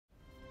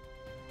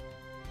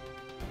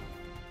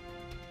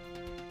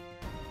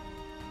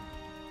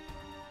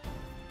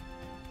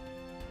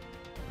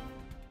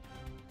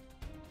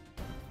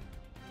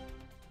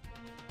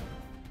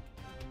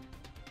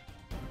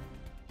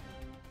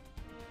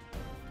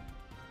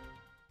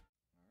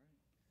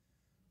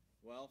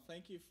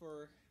Thank you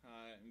for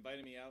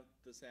inviting me out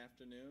this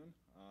afternoon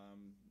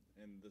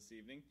and this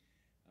evening.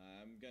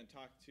 I'm going to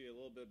talk to you a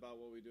little bit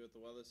about what we do at the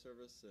Weather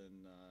Service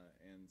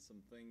and some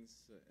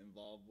things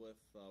involved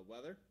with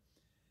weather.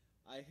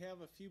 I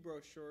have a few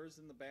brochures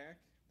in the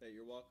back that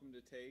you're welcome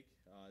to take,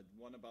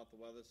 one about the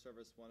Weather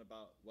Service, one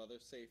about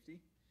weather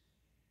safety,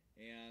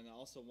 and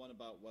also one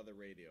about weather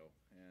radio.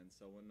 And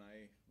so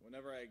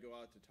whenever I go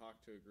out to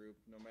talk to a group,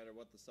 no matter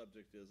what the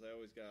subject is, I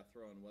always got to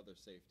throw in weather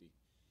safety.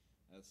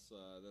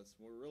 That's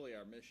really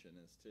our mission,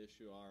 is to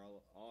issue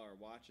all our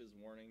watches,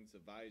 warnings,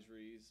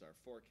 advisories, our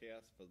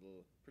forecasts for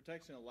the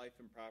protection of life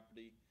and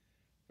property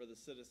for the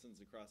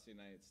citizens across the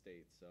United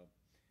States. So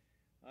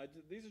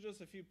these are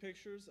just a few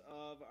pictures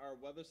of our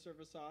Weather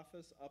Service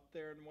office up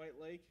there in White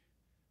Lake.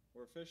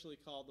 We're officially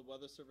called the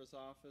Weather Service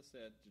office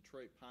at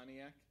Detroit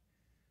Pontiac,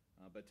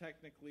 but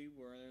technically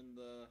we're in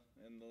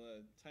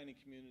the tiny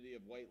community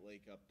of White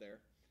Lake up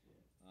there.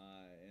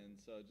 And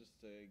so just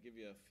to give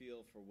you a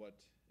feel for what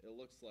it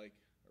looks like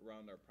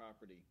around our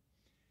property.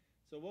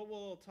 So what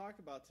we'll talk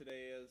about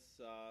today is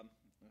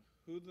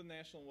who the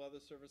National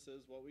Weather Service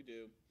is, what we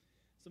do,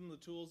 some of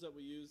the tools that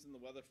we use in the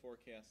weather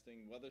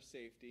forecasting, weather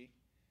safety.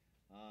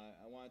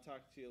 I want to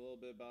talk to you a little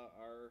bit about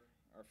our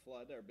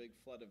flood, our big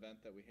flood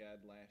event that we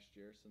had last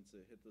year since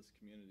it hit this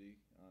community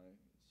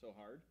so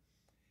hard.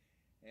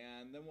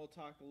 And then we'll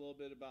talk a little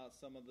bit about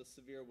some of the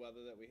severe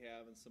weather that we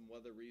have and some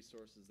weather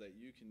resources that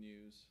you can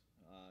use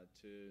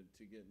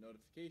to get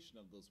notification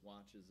of those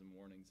watches and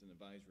warnings and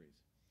advisories.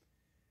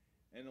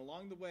 And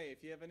along the way,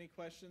 if you have any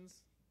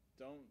questions,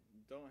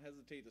 don't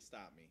hesitate to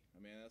stop me.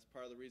 I mean, that's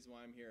part of the reason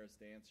why I'm here, is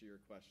to answer your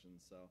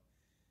questions. So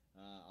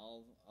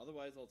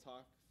otherwise I'll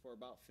talk for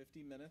about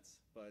 50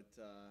 minutes, but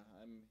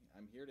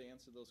I'm here to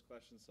answer those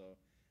questions, so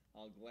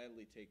I'll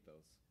gladly take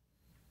those.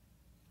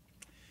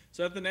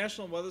 So at the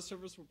National Weather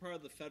Service, we're part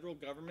of the federal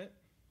government.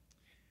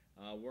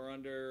 We're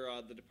under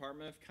the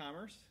Department of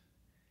Commerce.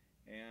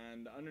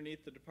 And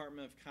underneath the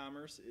Department of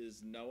Commerce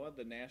is NOAA,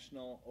 the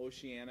National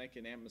Oceanic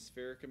and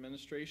Atmospheric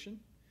Administration.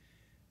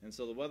 And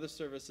so the Weather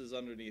Service is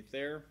underneath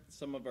there.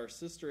 Some of our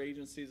sister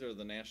agencies are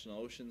the National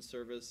Ocean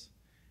Service,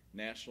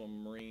 National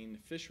Marine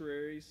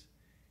Fisheries,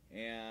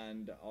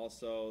 and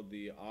also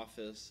the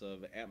Office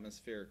of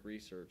Atmospheric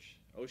Research,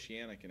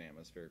 Oceanic and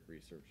Atmospheric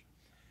Research.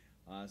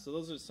 So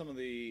those are some of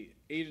the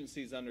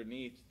agencies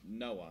underneath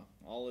NOAA,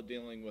 all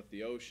dealing with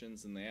the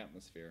oceans and the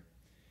atmosphere.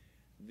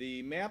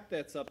 The map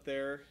that's up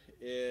there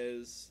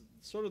is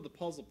sort of the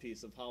puzzle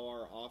piece of how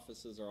our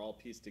offices are all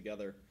pieced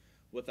together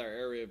with our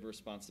area of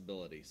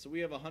responsibility. So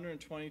we have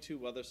 122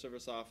 Weather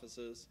Service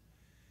offices.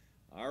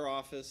 Our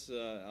office,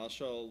 I'll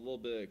show a little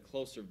bit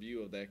closer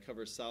view of that,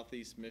 covers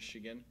southeast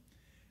Michigan.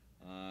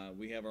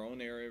 We have our own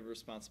area of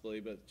responsibility,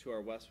 but to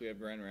our west we have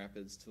Grand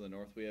Rapids, to the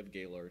north we have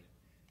Gaylord,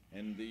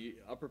 and the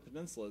Upper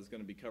Peninsula is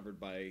going to be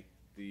covered by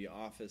the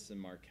office in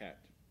Marquette.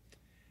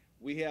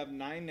 We have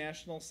 9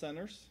 national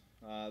centers.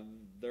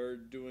 They're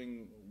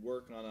doing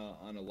work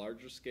on a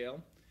larger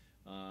scale,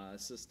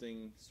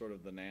 assisting sort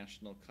of the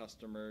national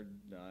customer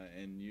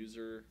and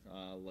user,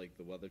 like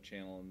the Weather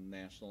Channel and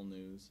National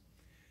News.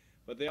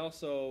 But they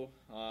also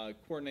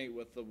coordinate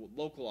with the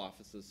local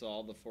offices, so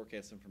all the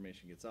forecast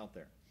information gets out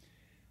there.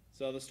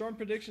 So the Storm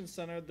Prediction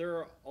Center,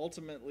 they're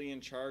ultimately in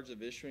charge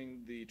of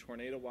issuing the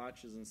tornado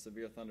watches and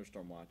severe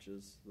thunderstorm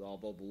watches,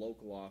 although the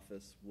local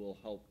office will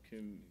help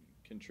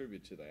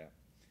contribute to that.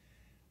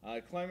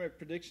 Climate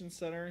Prediction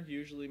Center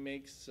usually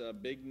makes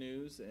big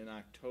news in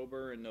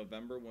October and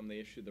November when they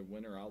issue their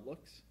winter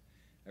outlooks.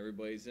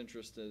 Everybody's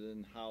interested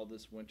in how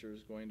this winter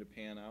is going to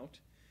pan out,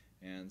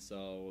 and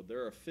so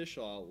their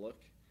official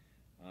outlook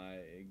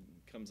it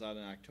comes out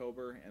in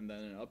October, and then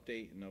an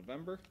update in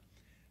November,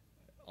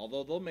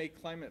 although they'll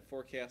make climate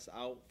forecasts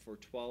out for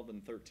 12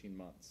 and 13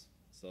 months.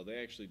 So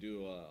they actually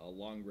do a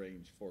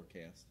long-range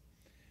forecast.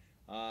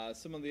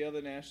 Some of the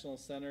other national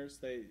centers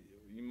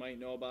you might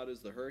know about is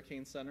the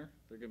Hurricane Center.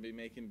 They're going to be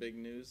making big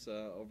news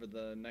over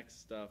the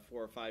next 4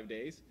 or 5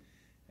 days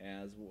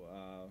as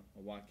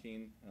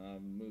Joaquin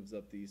moves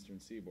up the eastern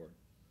seaboard.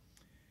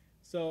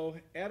 So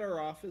at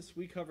our office,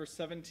 we cover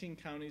 17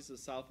 counties of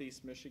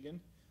southeast Michigan.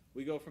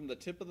 We go from the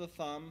tip of the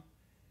thumb,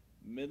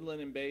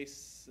 Midland and Bay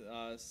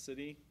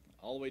City,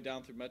 all the way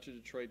down through Metro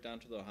Detroit, down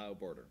to the Ohio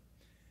border.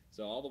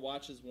 So all the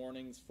watches,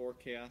 warnings,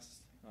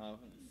 forecasts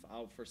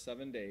out for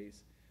 7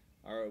 days,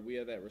 we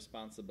have that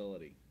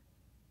responsibility.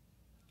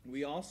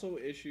 We also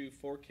issue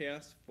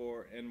forecasts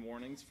and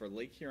warnings for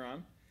Lake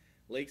Huron,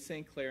 Lake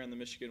St. Clair, and the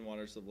Michigan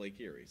waters of Lake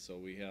Erie. So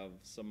we have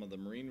some of the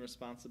marine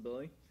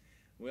responsibility.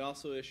 We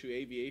also issue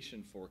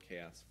aviation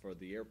forecasts for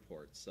the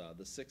airports,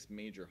 the 6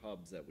 major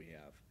hubs that we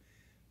have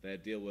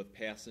that deal with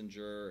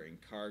passenger and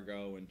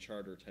cargo and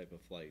charter type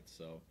of flights.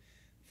 So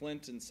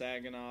Flint and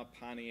Saginaw,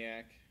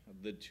 Pontiac,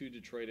 the 2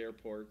 Detroit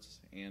airports,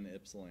 and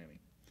Ypsilanti.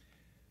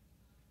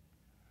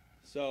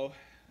 So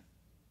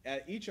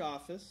at each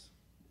office,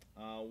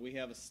 we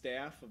have a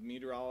staff of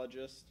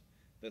meteorologists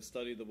that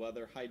study the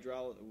weather,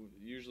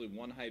 usually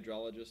one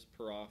hydrologist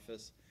per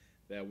office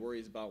that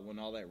worries about when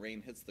all that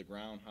rain hits the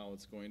ground, how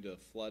it's going to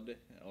flood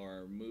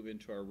or move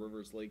into our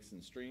rivers, lakes,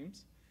 and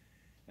streams.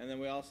 And then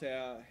we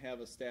also have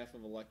a staff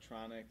of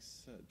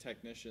electronics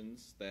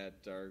technicians that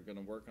are going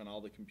to work on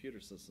all the computer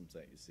systems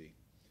that you see.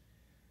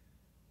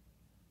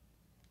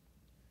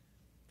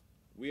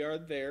 We are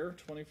there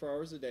 24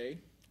 hours a day,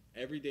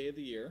 every day of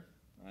the year.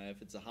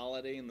 If it's a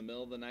holiday in the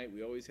middle of the night,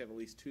 we always have at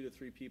least 2 to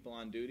 3 people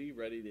on duty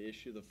ready to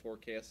issue the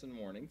forecasts and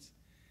warnings.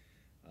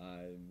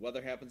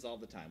 Weather happens all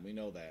the time. We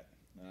know that.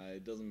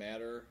 It doesn't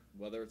matter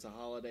whether it's a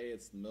holiday,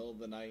 it's the middle of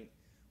the night.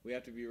 We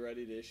have to be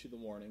ready to issue the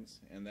warnings,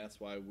 and that's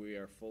why we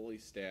are fully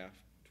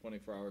staffed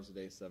 24 hours a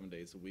day, 7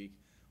 days a week,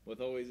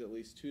 with always at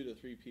least 2 to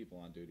 3 people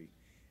on duty.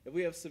 If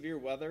we have severe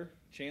weather,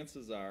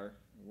 chances are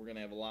we're going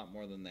to have a lot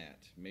more than that.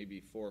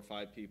 Maybe 4 or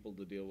 5 people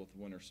to deal with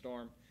a winter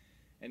storm,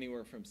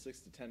 anywhere from 6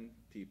 to 10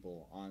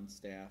 people on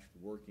staff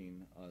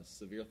working a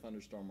severe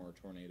thunderstorm or a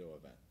tornado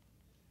event.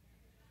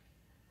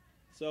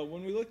 So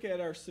when we look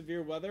at our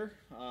severe weather,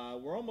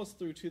 we're almost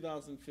through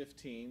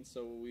 2015,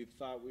 so we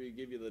thought we'd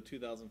give you the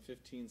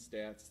 2015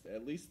 stats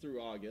at least through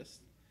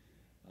August.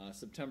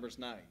 September's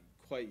not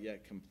quite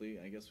yet complete.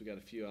 I guess we got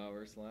a few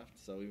hours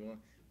left, so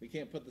we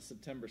can't put the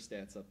September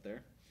stats up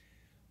there.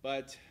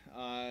 But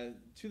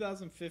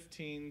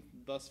 2015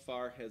 thus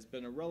far has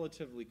been a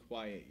relatively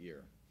quiet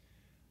year.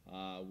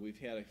 We've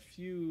had a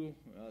few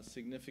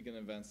significant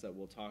events that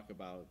we'll talk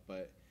about,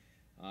 but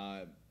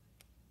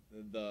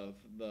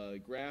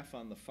the graph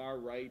on the far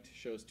right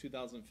shows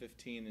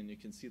 2015, and you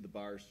can see the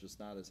bars just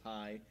not as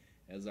high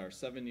as our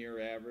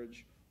 7-year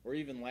average, or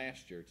even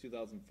last year,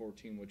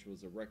 2014, which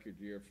was a record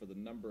year for the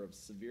number of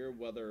severe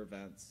weather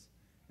events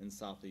in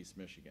southeast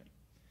Michigan.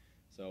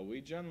 So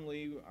we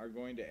generally are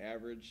going to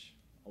average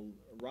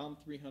around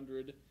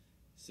 300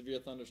 severe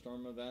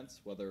thunderstorm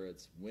events, whether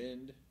it's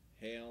wind,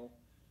 hail,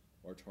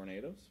 or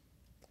tornadoes.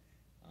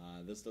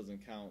 This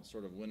doesn't count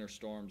sort of winter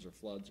storms or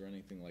floods or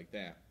anything like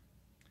that.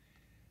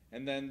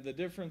 And then the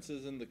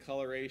differences in the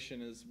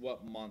coloration is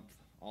what month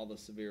all the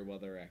severe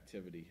weather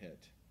activity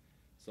hit.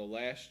 So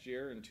last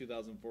year in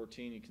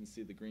 2014, you can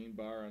see the green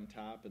bar on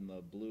top and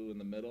the blue in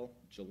the middle.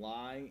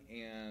 July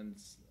and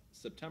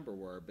September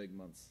were our big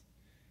months.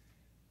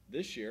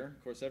 This year,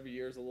 of course, every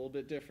year is a little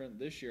bit different.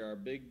 This year, our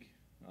big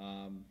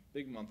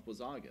month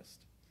was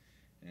August,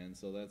 and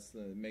so that's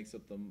makes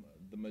up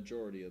the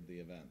majority of the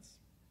events.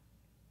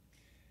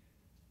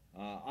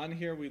 On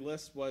here, we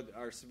list what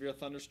our severe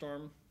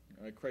thunderstorm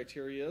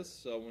criteria is.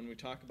 So when we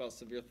talk about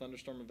severe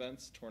thunderstorm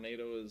events,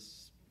 tornado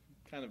is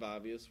kind of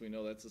obvious. We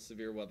know that's a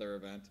severe weather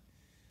event.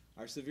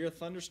 Our severe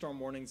thunderstorm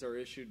warnings are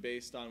issued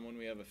based on when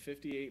we have a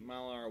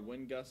 58-mile-an-hour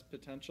wind gust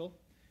potential,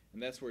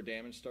 and that's where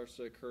damage starts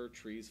to occur.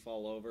 Trees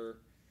fall over,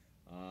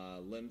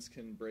 limbs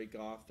can break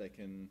off that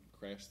can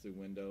crash through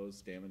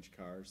windows, damage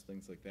cars,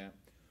 things like that.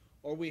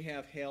 Or we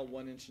have hail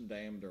 1 inch in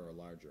diameter or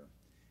larger,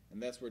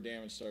 and that's where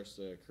damage starts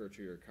to occur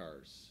to your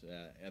cars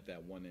at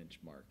that 1 inch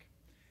mark.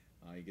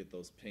 You get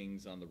those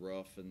pings on the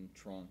roof and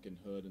trunk and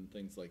hood and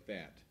things like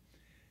that.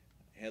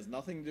 It has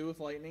nothing to do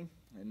with lightning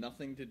and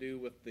nothing to do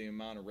with the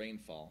amount of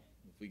rainfall.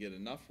 If we get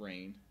enough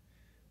rain,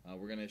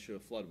 we're going to issue a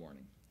flood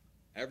warning.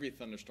 Every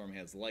thunderstorm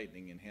has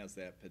lightning and has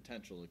that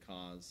potential to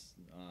cause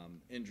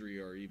injury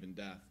or even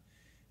death.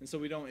 And so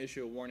we don't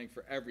issue a warning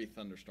for every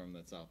thunderstorm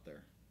that's out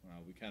there.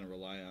 We kind of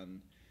rely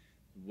on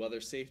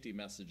weather safety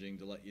messaging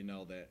to let you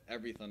know that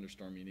every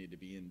thunderstorm you need to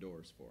be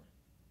indoors for.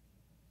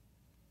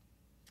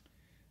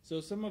 So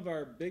some of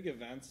our big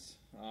events,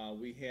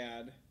 we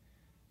had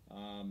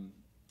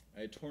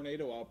a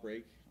tornado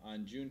outbreak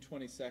on June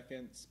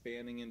 22nd,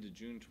 spanning into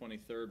June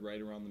 23rd,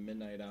 right around the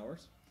midnight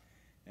hours.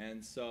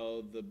 And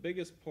so the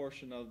biggest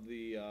portion of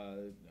the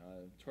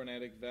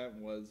tornadic event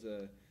was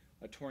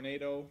a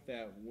tornado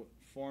that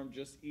formed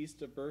just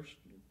east of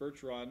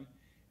Birch Run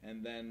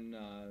and then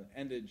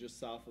ended just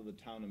south of the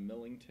town of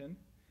Millington.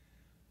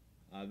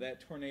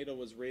 That tornado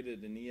was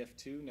rated an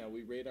EF2. Now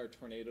we rate our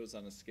tornadoes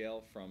on a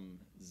scale from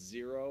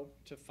 0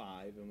 to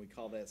 5, and we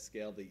call that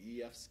scale the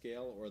EF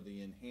scale or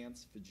the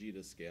Enhanced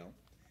Fujita scale.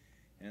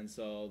 And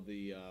so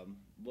the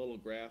little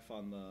graph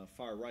on the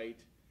far right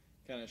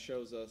kind of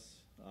shows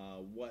us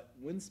what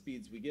wind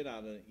speeds we get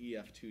out of an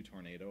EF2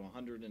 tornado,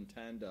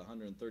 110 to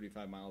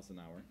 135 miles an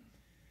hour.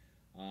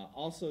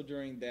 Also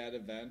during that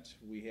event,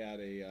 we had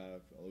a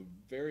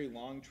very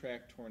long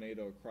track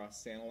tornado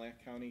across Sanilac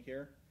County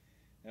here.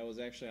 That was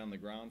actually on the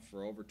ground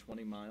for over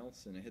 20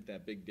 miles, and it hit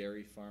that big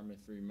dairy farm,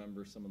 if you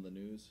remember some of the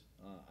news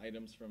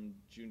items from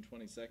June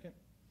 22nd.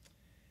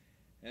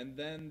 And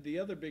then the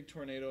other big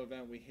tornado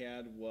event we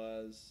had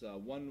was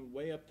one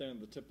way up there in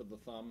the tip of the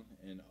thumb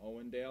in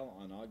Owendale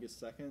on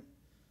August 2nd.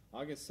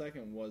 August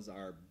 2nd was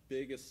our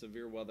biggest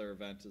severe weather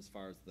event as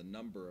far as the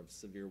number of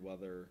severe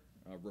weather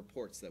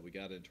reports that we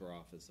got into our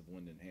office of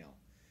wind and hail.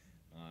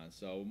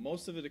 So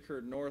most of it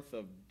occurred north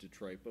of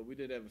Detroit, but we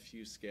did have a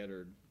few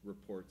scattered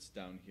reports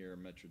down here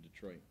in Metro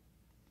Detroit.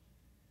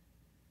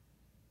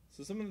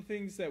 So some of the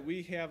things that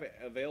we have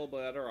available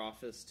at our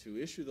office to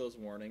issue those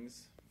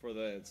warnings for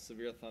the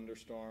severe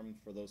thunderstorm,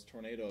 for those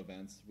tornado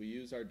events, we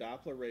use our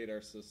Doppler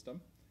radar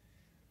system.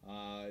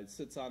 It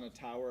sits on a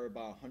tower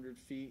about 100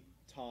 feet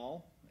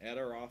tall at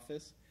our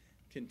office,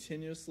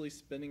 continuously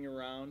spinning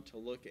around to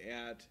look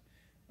at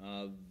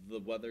the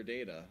weather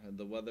data,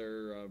 the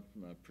weather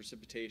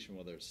precipitation,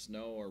 whether it's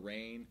snow or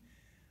rain.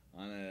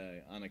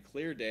 On a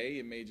clear day,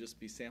 it may just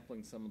be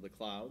sampling some of the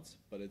clouds,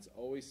 but it's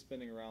always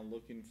spinning around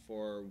looking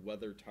for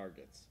weather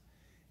targets.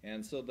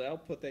 And so the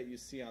output that you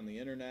see on the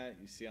internet,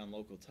 you see on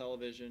local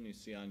television, you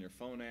see on your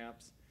phone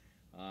apps,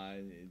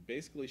 it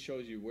basically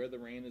shows you where the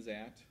rain is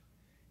at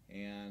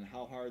and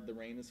how hard the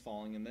rain is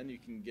falling, and then you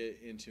can get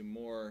into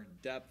more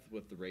depth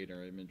with the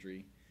radar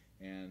imagery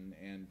and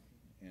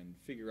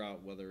figure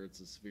out whether it's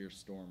a severe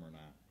storm or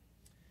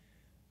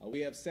not.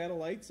 We have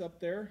satellites up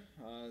there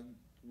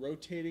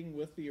rotating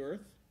with the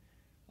Earth.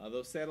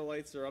 Those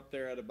satellites are up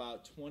there at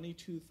about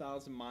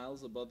 22,000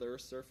 miles above the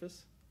Earth's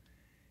surface,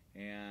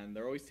 and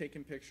they're always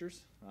taking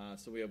pictures.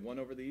 So we have one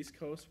over the East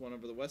Coast, one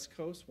over the West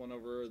Coast, one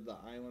over the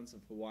islands of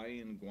Hawaii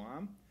and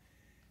Guam,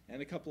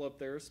 and a couple up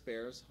there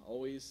spares,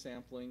 always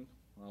sampling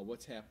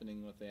what's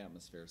happening with the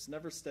atmosphere. It's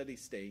never steady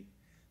state.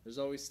 There's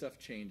always stuff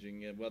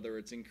changing, whether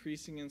it's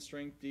increasing in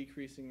strength,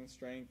 decreasing in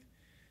strength.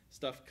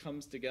 Stuff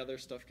comes together,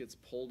 stuff gets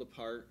pulled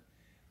apart,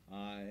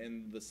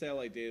 and the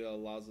satellite data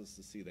allows us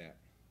to see that.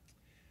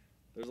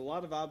 There's a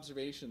lot of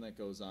observation that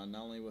goes on,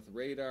 not only with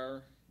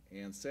radar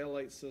and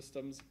satellite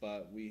systems,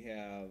 but we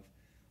have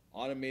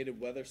automated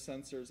weather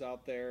sensors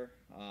out there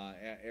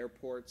at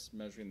airports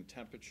measuring the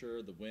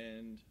temperature, the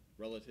wind,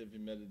 relative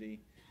humidity.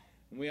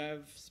 And we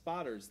have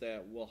spotters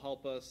that will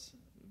help us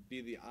be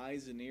the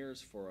eyes and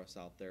ears for us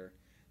out there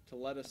to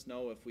let us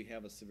know if we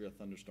have a severe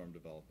thunderstorm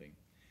developing.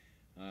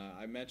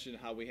 I mentioned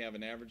how we have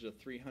an average of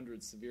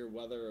 300 severe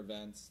weather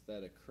events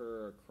that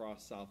occur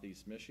across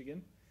southeast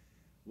Michigan.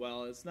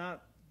 Well, it's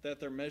not that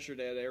they're measured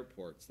at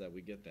airports that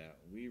we get that.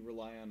 We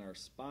rely on our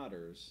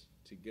spotters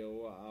to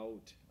go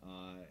out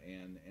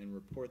and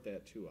report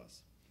that to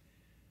us.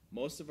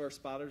 Most of our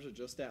spotters are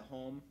just at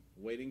home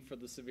waiting for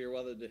the severe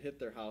weather to hit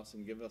their house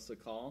and give us a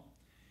call.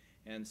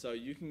 And so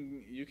you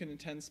can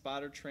attend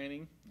spotter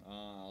training.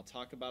 I'll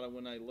talk about it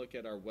when I look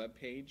at our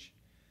webpage,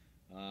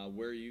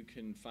 where you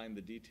can find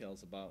the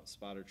details about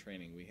spotter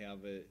training. We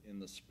have it in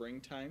the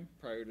springtime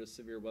prior to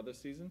severe weather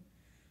season,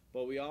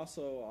 but we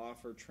also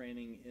offer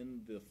training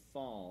in the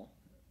fall,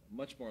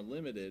 much more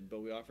limited,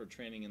 but we offer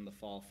training in the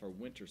fall for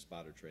winter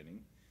spotter training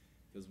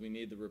because we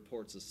need the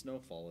reports of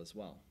snowfall as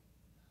well.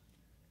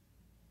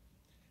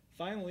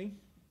 Finally,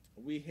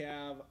 we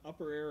have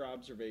upper air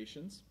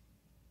observations.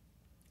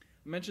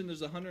 I mentioned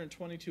there's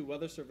 122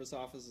 Weather Service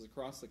offices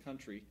across the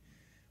country.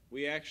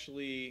 We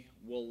actually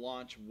will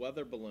launch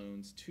weather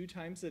balloons 2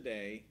 times a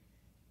day,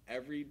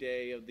 every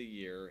day of the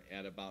year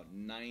at about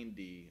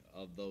 90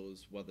 of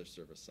those Weather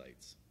Service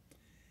sites.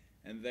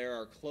 And there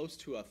are close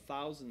to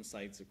 1,000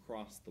 sites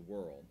across the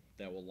world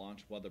that will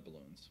launch weather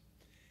balloons.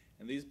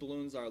 And these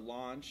balloons are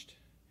launched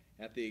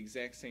at the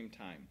exact same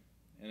time.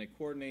 And it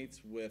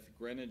coordinates with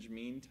Greenwich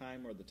Mean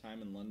Time, or the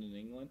time in London,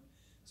 England.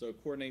 So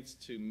it coordinates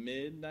to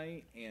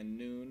midnight and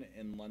noon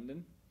in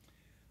London.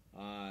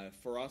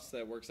 For us,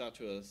 that works out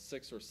to a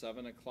 6 or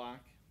 7 o'clock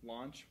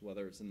launch,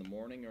 whether it's in the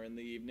morning or in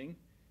the evening,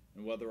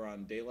 and whether we're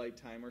on daylight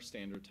time or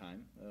standard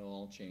time. It'll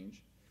all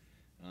change.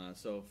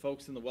 So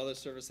folks in the Weather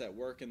Service that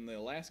work in the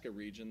Alaska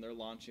region, they're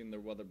launching their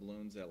weather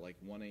balloons at like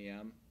 1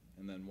 a.m.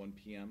 and then 1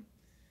 p.m.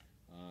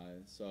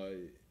 So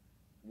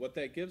what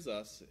that gives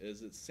us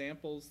is it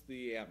samples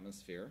the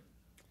atmosphere.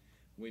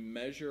 We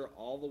measure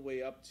all the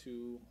way up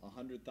to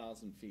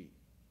 100,000 feet.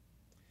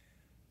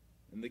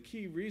 And the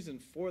key reason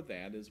for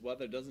that is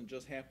weather doesn't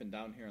just happen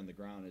down here on the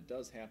ground. It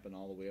does happen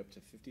all the way up to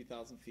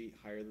 50,000 feet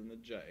higher than the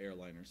jet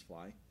airliners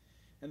fly.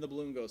 And the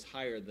balloon goes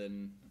higher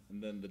than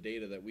the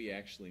data that we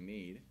actually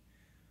need.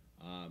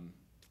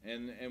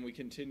 And we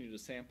continue to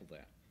sample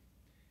that.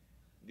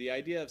 The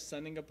idea of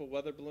sending up a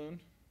weather balloon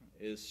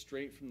is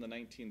straight from the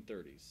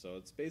 1930s. So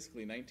it's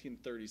basically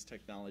 1930s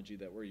technology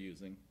that we're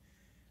using.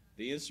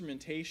 The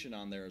instrumentation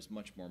on there is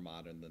much more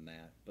modern than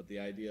that, but the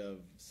idea of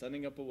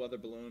sending up a weather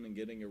balloon and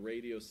getting a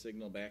radio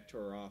signal back to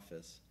our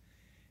office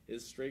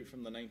is straight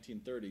from the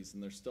 1930s,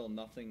 and there's still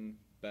nothing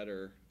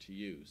better to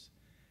use.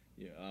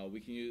 We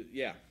can use,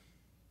 yeah. Are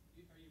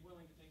you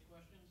willing to take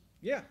questions?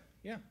 Yeah.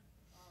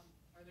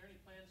 Are there any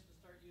plans to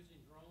start using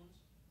drones?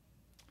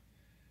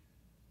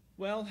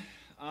 Well,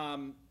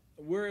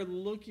 we're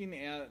looking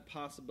at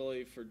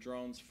possibility for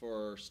drones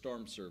for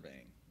storm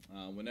surveying.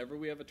 Whenever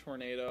we have a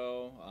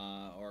tornado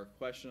or a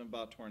question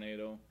about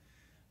tornado,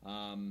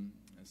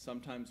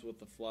 sometimes with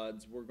the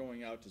floods, we're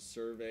going out to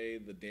survey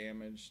the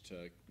damage,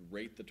 to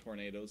rate the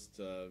tornadoes,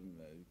 to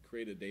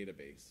create a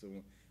database. So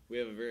we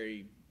have a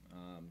very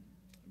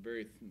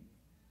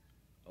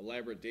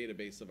elaborate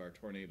database of our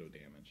tornado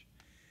damage.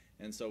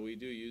 And so we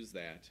do use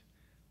that.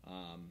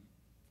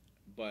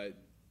 But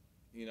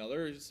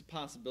there is a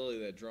possibility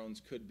that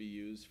drones could be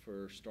used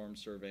for storm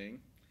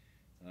surveying.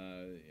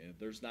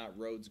 There's not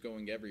roads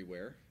going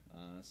everywhere,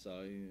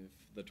 so if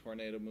the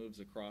tornado moves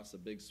across a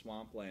big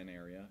swampland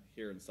area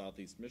here in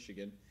southeast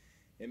Michigan,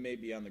 it may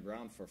be on the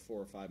ground for 4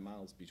 or 5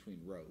 miles between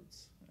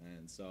roads.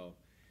 And so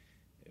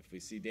if we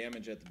see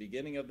damage at the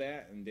beginning of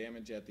that and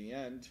damage at the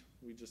end,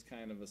 we just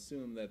kind of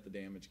assume that the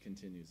damage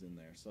continues in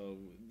there. So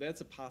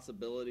that's a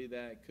possibility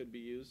that could be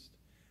used,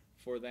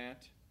 for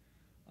that.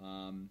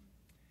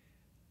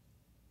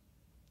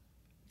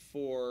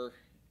 For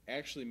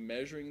actually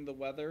measuring the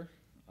weather,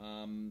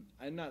 I'm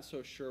not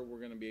so sure we're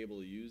going to be able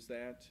to use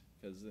that,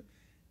 because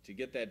to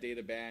get that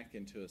data back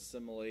and to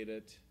assimilate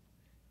it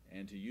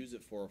and to use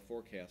it for a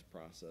forecast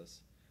process,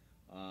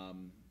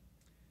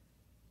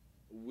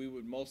 we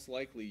would most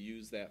likely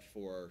use that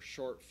for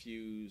short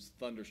fuse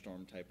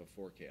thunderstorm type of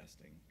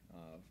forecasting,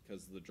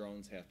 because the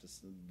drones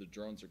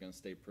are going to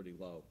stay pretty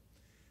low.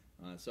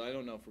 So I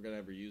don't know if we're going to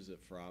ever use it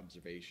for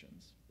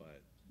observations,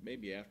 but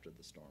maybe after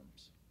the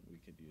storms we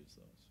could use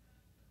those.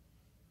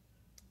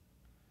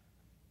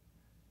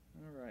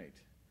 All right.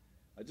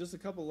 Just a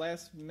couple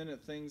last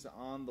minute things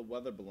on the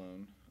weather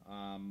balloon.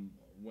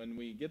 When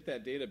we get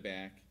that data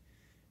back,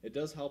 it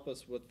does help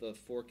us with the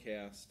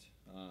forecast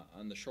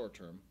on the short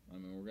term. I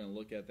mean, we're going to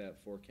look at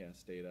that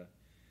forecast data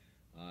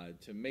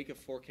to make a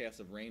forecast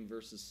of rain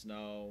versus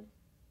snow,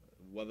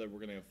 whether we're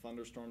going to have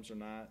thunderstorms or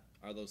not.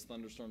 Are those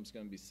thunderstorms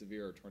going to be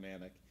severe or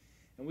tornadic?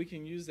 And we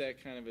can use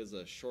that kind of as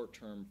a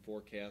short-term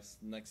forecast,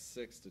 next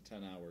 6 to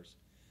 10 hours.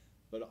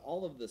 But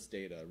all of this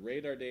data,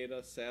 radar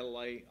data,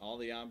 satellite, all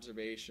the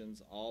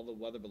observations, all the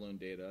weather balloon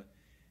data,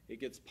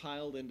 it gets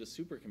piled into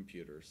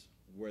supercomputers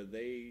where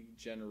they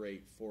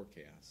generate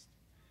forecasts.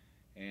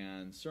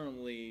 And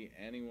certainly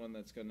anyone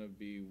that's going to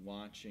be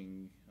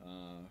watching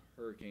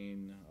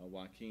Hurricane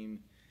Joaquin,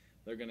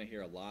 they're going to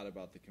hear a lot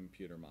about the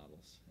computer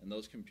models. And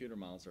those computer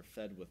models are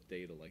fed with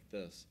data like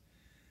this.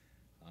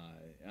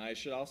 And I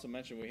should also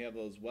mention we have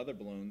those weather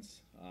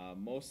balloons.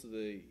 Most of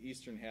the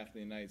eastern half of the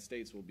United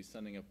States will be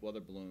sending up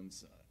weather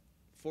balloons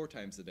 4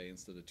 times a day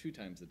instead of 2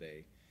 times a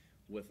day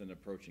with an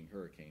approaching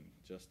hurricane,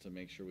 just to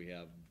make sure we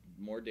have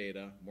more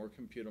data, more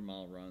computer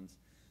model runs,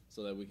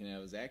 so that we can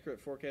have as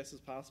accurate forecasts as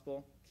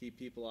possible, keep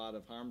people out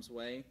of harm's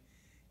way,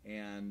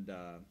 and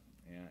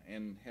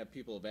have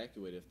people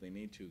evacuate if they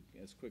need to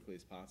as quickly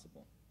as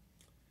possible.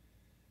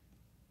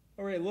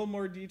 All right, a little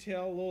more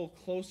detail, a little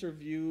closer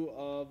view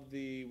of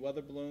the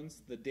weather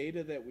balloons. The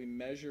data that we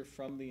measure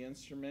from the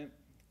instrument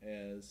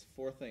is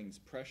 4 things: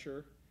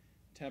 pressure,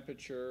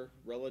 temperature,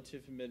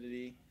 relative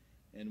humidity,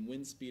 and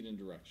wind speed and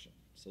direction.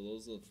 So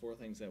those are the 4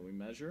 things that we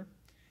measure.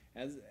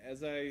 As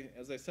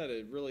I said,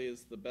 it really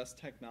is the best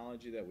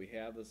technology that we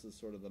have. This is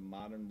sort of the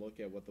modern look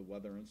at what the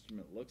weather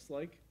instrument looks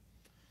like.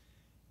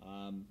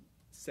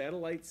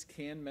 Satellites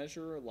can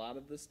measure a lot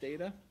of this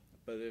data,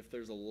 but if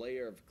there's a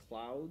layer of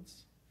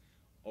clouds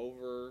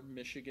over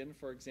Michigan,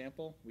 for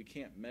example, we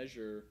can't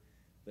measure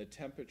the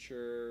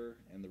temperature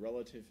and the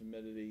relative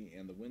humidity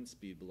and the wind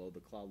speed below the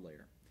cloud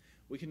layer.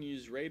 We can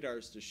use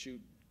radars to shoot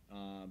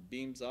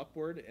beams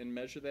upward and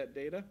measure that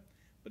data,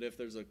 but if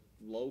there's a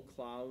low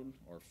cloud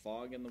or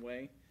fog in the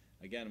way,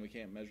 again, we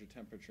can't measure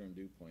temperature and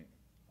dew point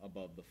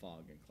above the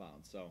fog and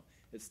cloud. So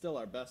it's still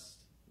our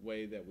best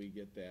way that we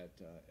get that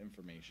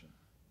information.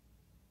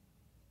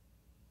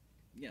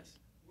 Yes?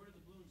 Where do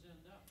the balloons end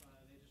up?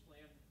 They just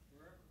land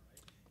wherever,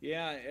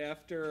 right? Yeah,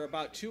 after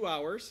about 2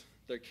 hours,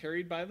 they're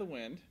carried by the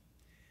wind.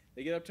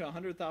 They get up to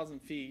 100,000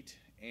 feet,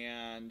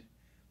 and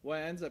what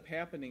ends up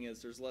happening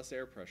is there's less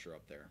air pressure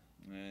up there.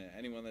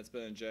 Anyone that's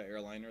been in a jet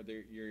airliner,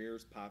 your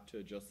ears pop to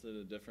adjust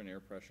to a different air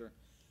pressure.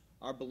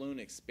 Our balloon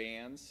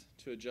expands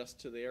to adjust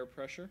to the air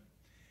pressure,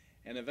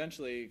 and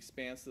eventually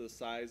expands to the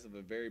size of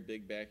a very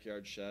big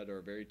backyard shed or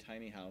a very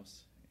tiny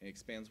house. It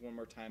expands one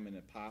more time and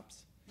it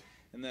pops,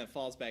 and then it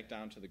falls back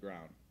down to the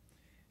ground.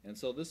 And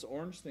so this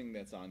orange thing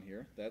that's on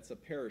here, that's a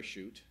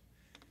parachute,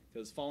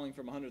 because falling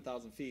from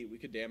 100,000 feet, we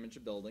could damage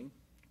a building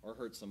or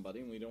hurt somebody,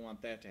 and we don't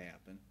want that to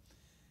happen.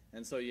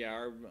 And so,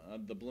 yeah,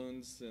 the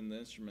balloons and the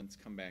instruments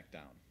come back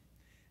down.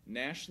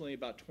 Nationally,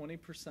 about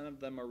 20% of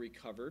them are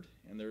recovered,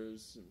 and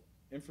there's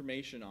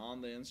information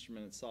on the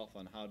instrument itself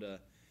on how to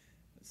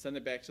send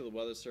it back to the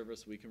Weather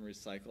Service. We can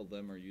recycle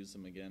them or use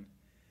them again.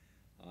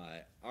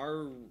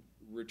 Our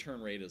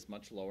return rate is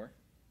much lower.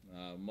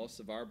 Most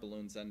of our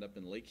balloons end up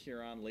in Lake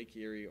Huron, Lake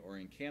Erie, or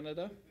in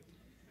Canada.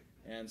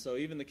 And so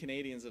even the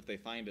Canadians, if they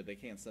find it, they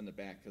can't send it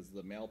back because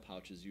the mail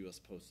pouch is U.S.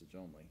 postage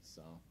only.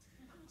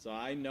 So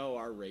I know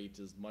our rate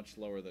is much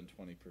lower than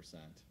 20%.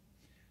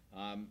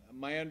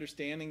 My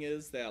understanding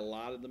is that a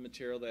lot of the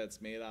material that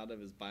it's made out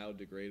of is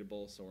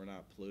biodegradable, so we're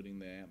not polluting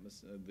the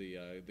atmosphere,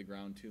 the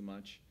ground too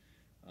much,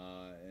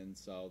 and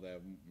so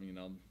that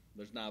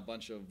there's not a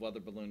bunch of weather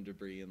balloon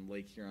debris in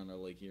Lake Huron or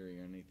Lake Erie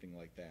or anything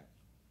like that.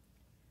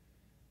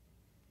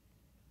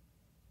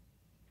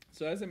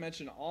 So as I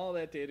mentioned, all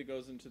that data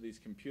goes into these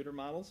computer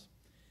models.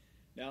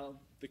 Now,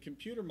 the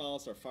computer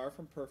models are far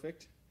from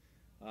perfect.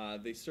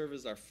 They serve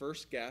as our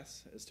first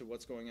guess as to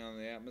what's going on in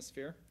the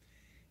atmosphere.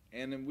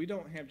 And then we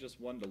don't have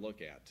just one to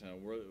look at.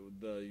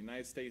 The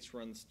United States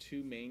runs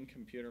 2 main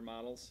computer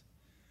models.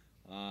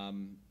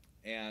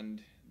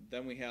 And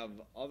then we have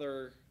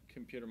other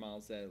computer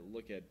models that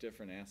look at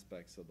different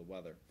aspects of the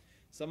weather.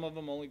 Some of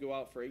them only go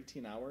out for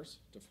 18 hours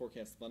to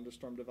forecast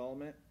thunderstorm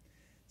development.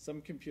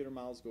 Some computer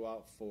models go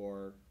out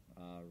for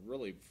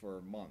really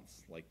for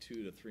months, like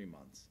 2 to 3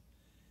 months.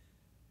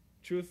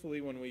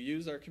 truthfully, when we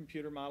use our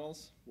computer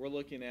models, we're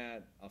looking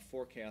at a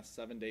forecast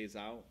 7 days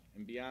out,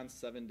 and beyond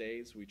 7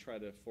 days, we try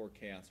to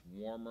forecast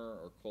warmer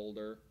or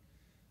colder,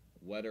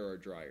 wetter or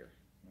drier,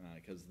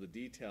 because the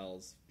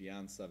details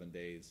beyond 7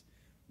 days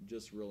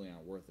just really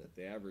aren't worth it.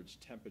 The average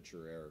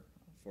temperature error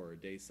for a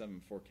day 7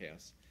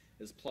 forecast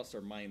is plus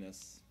or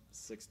minus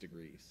 6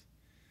 degrees.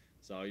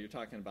 So you're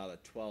talking about a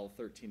 12,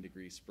 13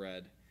 degree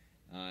spread,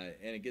 and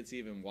it gets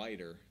even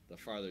wider the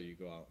farther you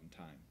go out in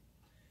time.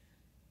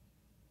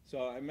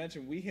 So I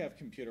mentioned we have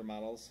computer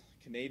models.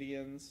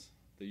 Canadians,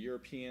 the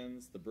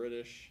Europeans, the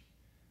British,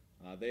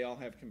 they all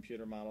have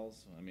computer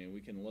models. I mean,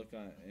 we can look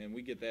on, and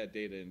we get that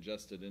data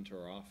ingested into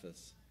our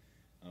office.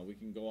 We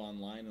can go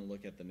online and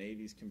look at the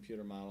Navy's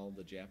computer model,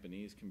 the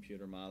Japanese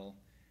computer model,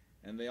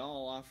 and they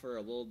all offer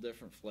a little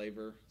different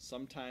flavor.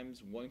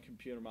 Sometimes one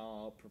computer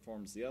model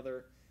outperforms the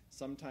other.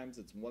 Sometimes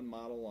it's one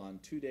model on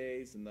 2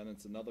 days, and then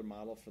it's another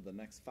model for the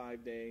next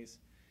 5 days.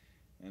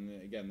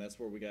 And again, that's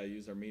where we got to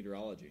use our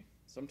meteorology.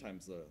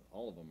 Sometimes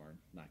all of them are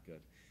not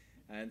good.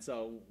 And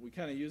so we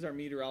kind of use our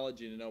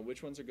meteorology to know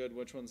which ones are good,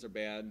 which ones are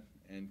bad,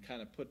 and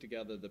kind of put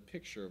together the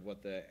picture of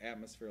what the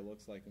atmosphere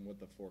looks like and what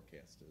the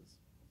forecast is.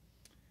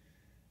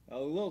 A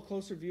little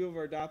closer view of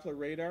our Doppler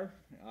radar.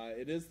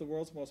 It is the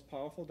world's most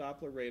powerful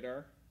Doppler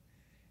radar.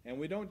 And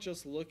we don't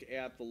just look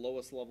at the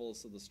lowest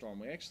levels of the storm.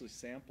 We actually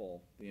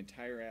sample the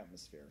entire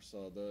atmosphere.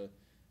 So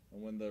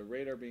when the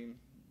radar beam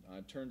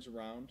turns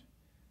around,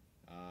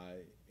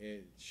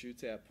 it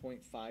shoots at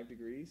 0.5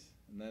 degrees,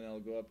 and then it'll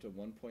go up to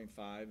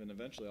 1.5, and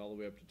eventually all the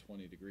way up to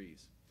 20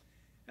 degrees.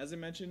 As I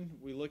mentioned,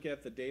 we look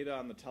at the data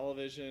on the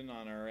television,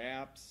 on our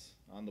apps,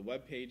 on the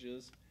web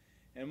pages,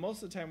 and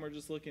most of the time we're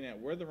just looking at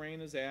where the rain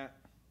is at,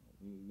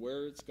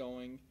 where it's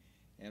going,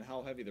 and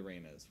how heavy the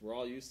rain is. We're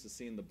all used to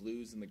seeing the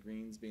blues and the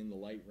greens being the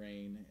light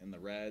rain, and the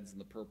reds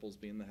and the purples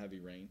being the heavy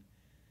rain.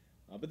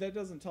 But that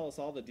doesn't tell us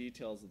all the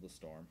details of the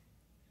storm.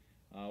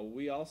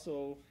 We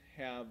also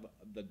have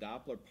the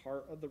Doppler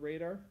part of the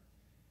radar,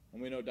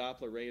 and we know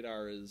Doppler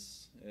radar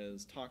is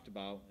talked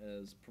about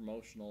as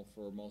promotional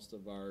for most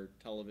of our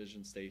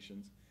television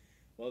stations.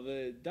 Well,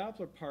 the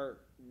Doppler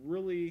part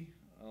really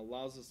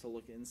allows us to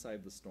look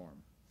inside the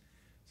storm.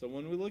 So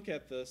when we look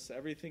at this,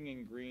 everything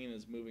in green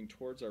is moving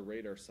towards our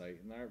radar site,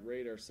 and that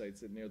radar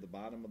site's near the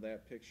bottom of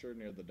that picture,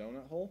 near the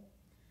donut hole.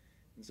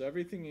 And so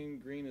everything in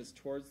green is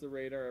towards the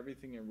radar,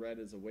 everything in red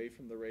is away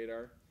from the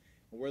radar.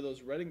 And where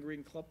those red and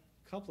green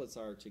couplets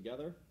are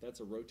together, that's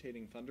a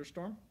rotating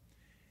thunderstorm.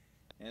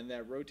 And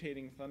that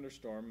rotating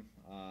thunderstorm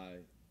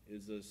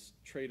is a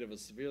trait of a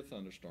severe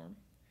thunderstorm.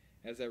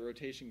 As that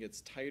rotation gets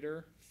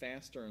tighter,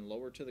 faster, and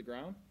lower to the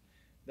ground,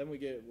 then we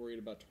get worried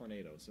about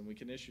tornadoes, and we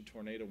can issue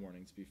tornado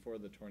warnings before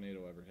the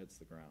tornado ever hits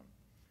the ground.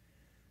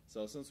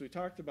 So since we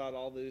talked about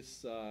all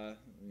these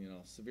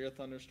severe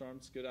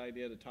thunderstorms, good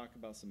idea to talk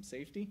about some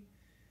safety.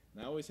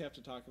 And I always have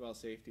to talk about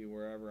safety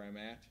wherever I'm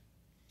at.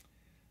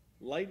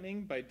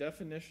 Lightning, by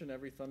definition,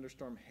 every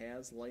thunderstorm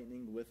has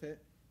lightning with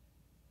it.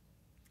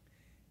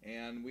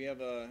 And we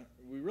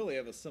really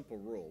have a simple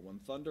rule. When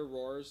thunder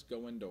roars,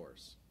 go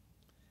indoors.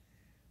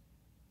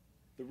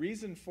 The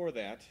reason for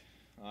that,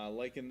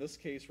 like in this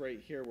case right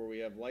here where we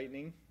have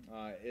lightning,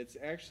 it's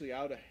actually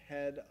out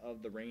ahead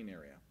of the rain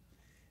area.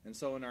 And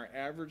so in our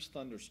average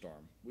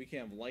thunderstorm, we can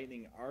have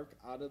lightning arc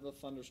out of the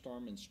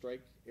thunderstorm and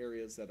strike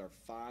areas that are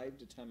 5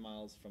 to 10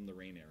 miles from the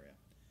rain area.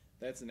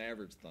 That's an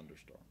average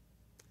thunderstorm.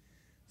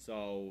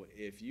 So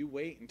if you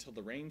wait until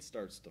the rain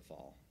starts to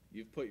fall,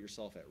 you've put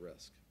yourself at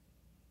risk.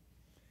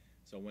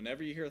 So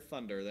whenever you hear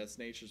thunder, that's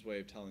nature's way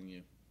of telling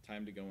you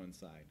time to go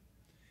inside.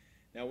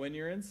 Now when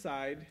you're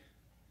inside,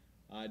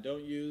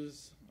 don't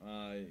use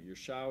your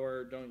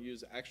shower, don't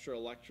use extra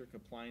electric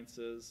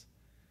appliances.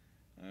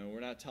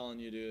 We're not telling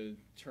you to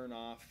turn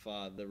off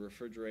the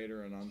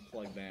refrigerator and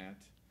unplug that.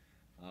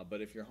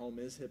 But if your home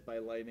is hit by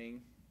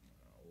lightning,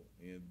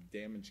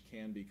 damage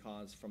can be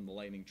caused from the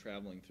lightning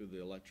traveling through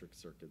the electric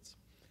circuits.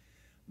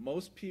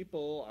 Most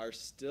people are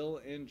still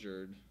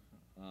injured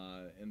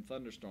in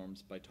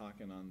thunderstorms by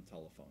talking on the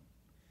telephone.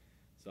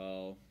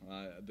 So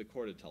the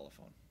corded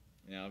telephone.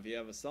 Now if you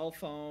have a cell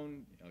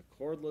phone, a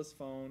cordless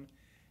phone,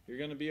 you're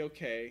going to be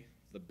okay.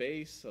 The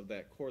base of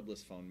that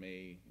cordless phone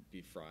may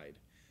be fried,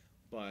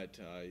 but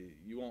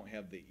you won't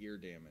have the ear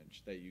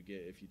damage that you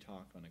get if you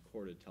talk on a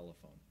corded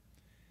telephone.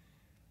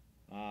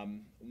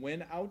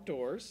 When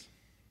outdoors,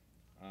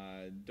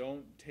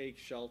 don't take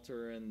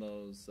shelter in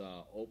those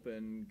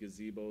open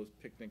gazebos,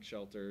 picnic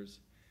shelters.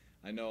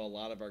 I know a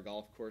lot of our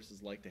golf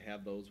courses like to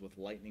have those with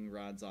lightning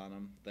rods on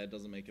them. That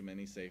doesn't make them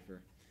any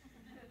safer.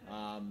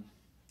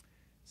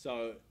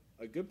 So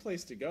a good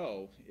place to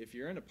go, if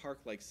you're in a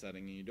park-like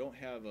setting and you don't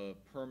have a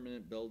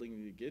permanent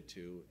building to get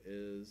to,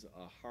 is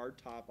a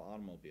hardtop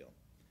automobile.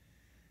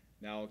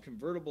 Now, a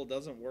convertible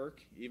doesn't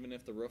work even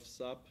if the roof's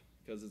up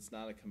because it's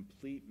not a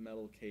complete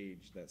metal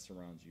cage that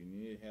surrounds you. You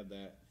need to have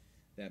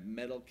that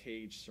metal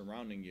cage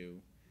surrounding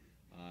you.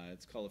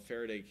 It's called a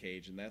Faraday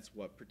cage, and that's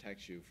what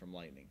protects you from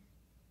lightning.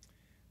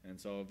 And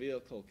so a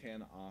vehicle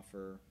can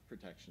offer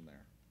protection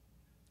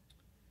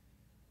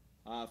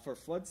there. For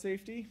flood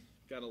safety,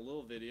 got a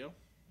little video.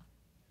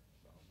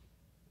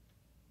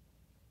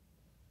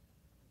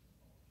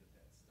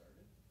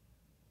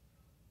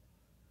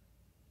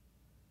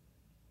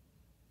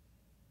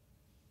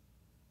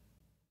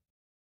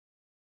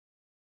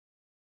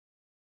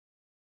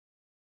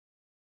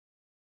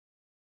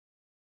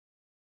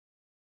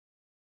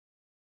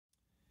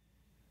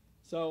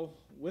 So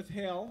with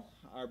hail,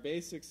 our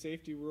basic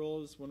safety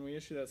rule is when we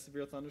issue that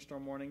severe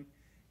thunderstorm warning,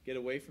 get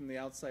away from the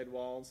outside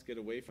walls, get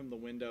away from the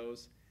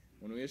windows.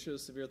 When we issue a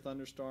severe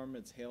thunderstorm,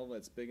 it's hail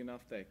that's big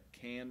enough that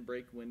can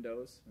break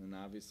windows, and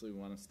obviously we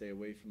want to stay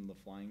away from the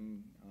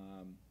flying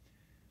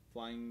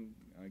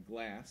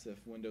glass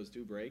if windows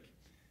do break.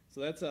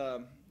 So that's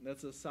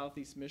a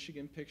southeast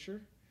Michigan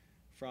picture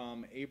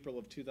from April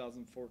of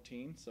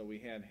 2014. So we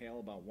had hail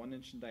about 1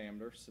 inch in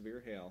diameter,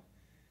 severe hail,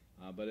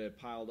 but it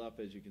piled up.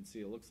 As you can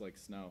see, it looks like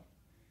snow.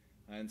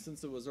 And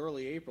since it was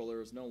early April, there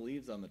was no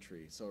leaves on the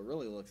tree, so it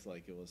really looks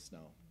like it was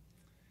snow.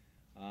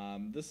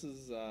 This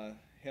is a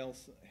hail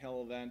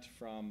event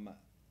from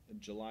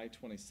July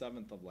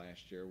 27th of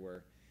last year,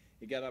 where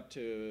it got up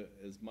to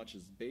as much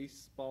as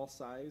baseball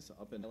size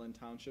up in Highland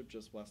Township,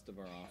 just west of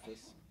our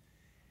office.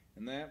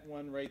 And that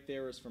one right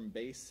there is from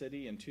Bay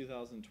City in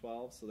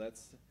 2012, so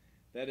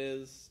that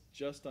is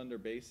just under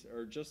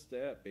just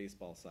at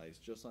baseball size,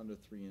 just under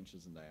 3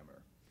 inches in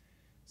diameter.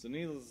 So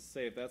needless to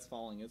say, if that's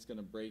falling, it's going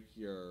to break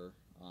your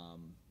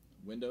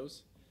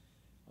windows.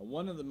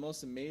 One of the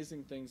most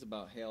amazing things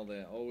about hail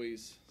that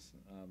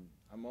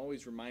I'm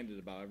always reminded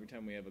about every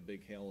time we have a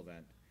big hail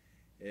event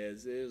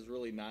is it is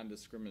really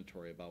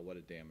non-discriminatory about what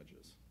it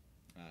damages.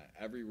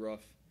 Every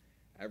roof,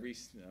 every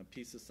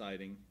piece of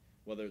siding,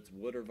 whether it's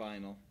wood or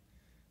vinyl,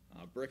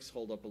 bricks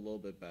hold up a little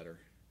bit better,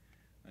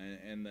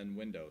 and then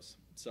windows.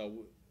 So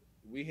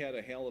we had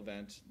a hail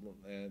event,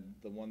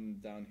 the one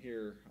down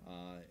here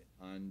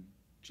on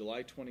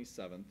July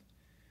 27th,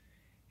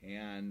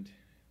 and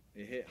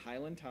it hit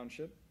Highland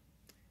Township,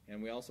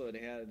 and we also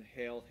had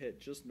hail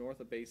hit just north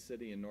of Bay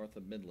City and north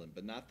of Midland,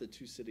 but not the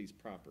two cities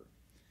proper.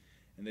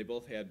 And they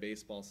both had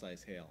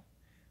baseball-sized hail.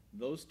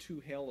 Those two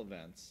hail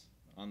events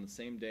on the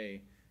same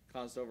day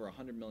caused over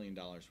 $100 million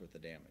worth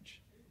of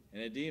damage.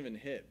 And it didn't even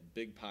hit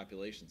big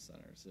population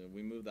centers.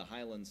 We moved the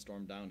Highland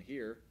storm down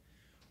here,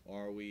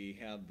 or we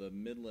have the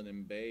Midland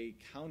and Bay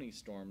County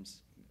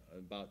storms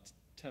about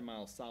 10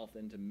 miles south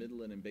into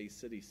Midland and Bay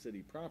City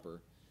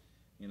proper.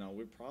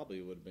 We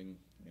probably would have been,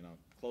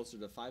 closer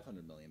to $500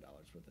 million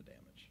worth of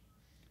damage.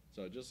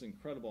 So just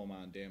incredible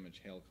amount of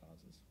damage hail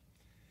causes.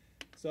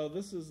 So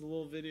this is a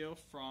little video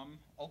from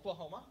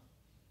Oklahoma.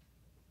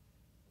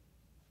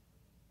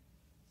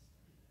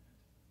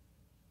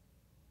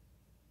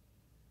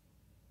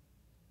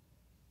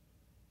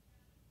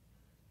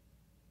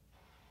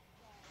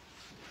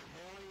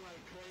 Hailing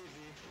like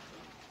crazy.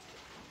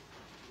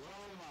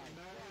 Oh my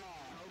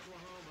God,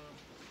 Oklahoma.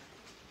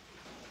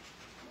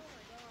 Oh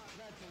my God,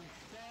 that's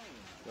insane.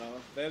 So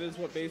that is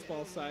what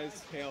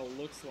baseball-sized hail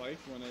looks like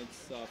when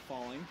it's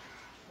falling.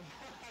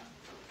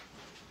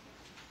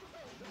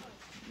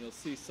 You'll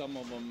see some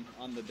of them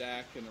on the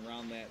deck and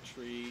around that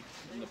tree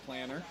in the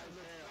planter.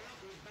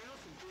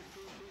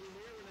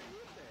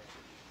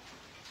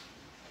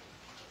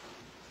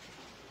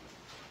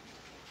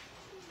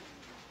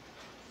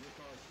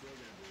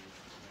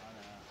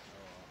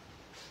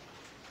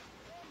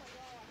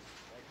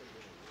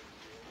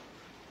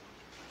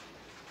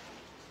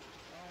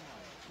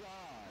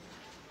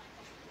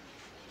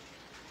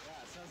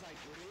 Sounds like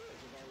it is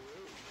with our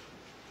roof.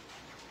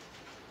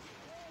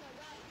 Oh my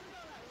God,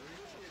 look at that. We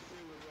just get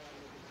through with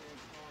the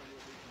same car and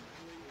it'll be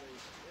completely,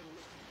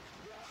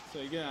 So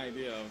you get an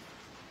idea of,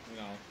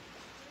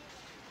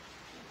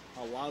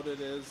 how loud it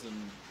is and,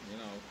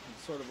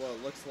 sort of what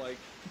it looks like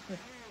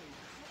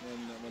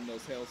when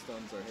those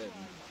hailstones are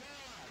hitting.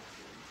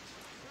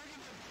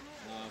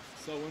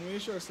 So when we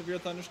issue our severe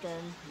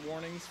thunderstorm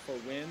warnings for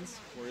winds,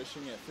 we're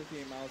issuing at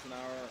 58 miles an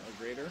hour or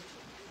greater.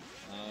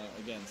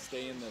 Again,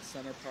 stay in the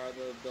center part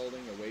of the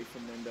building, away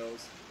from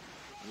windows.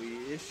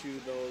 We issue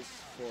those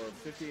for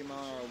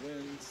 58-mile-an-hour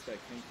winds that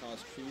can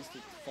cause trees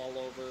to fall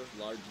over,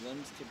 large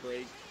limbs to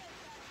break,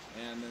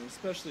 and then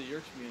especially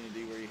your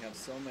community where you have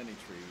so many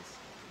trees,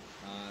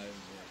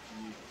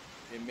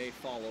 it may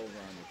fall over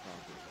on your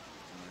property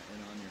and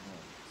on your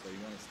home. So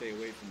you want to stay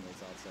away from those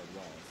outside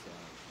walls.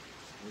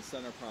 The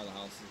center part of the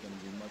house is going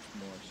to be much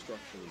more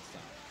structurally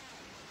sound.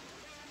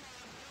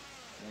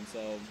 And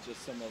so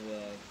just some of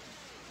the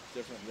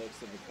different looks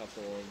of a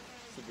couple of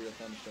severe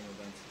thunderstorm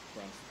events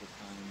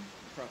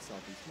across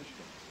southeast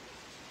Michigan.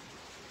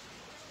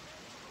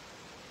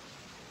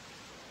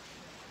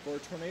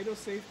 For tornado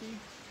safety,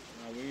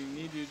 we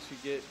need you to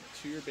get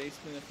to your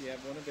basement if you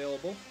have one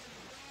available.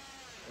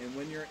 And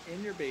when you're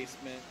in your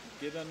basement,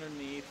 get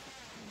underneath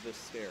the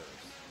stairs.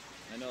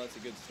 I know that's a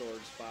good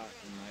storage spot,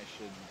 and I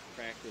should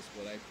practice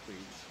what I preach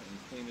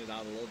and clean it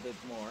out a little bit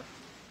more.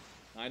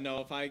 I know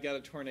if I got a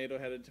tornado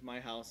headed to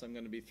my house, I'm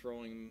going to be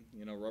throwing,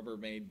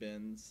 Rubbermaid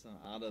bins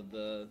out of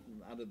the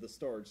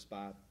storage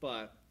spot.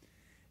 But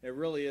it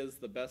really is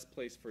the best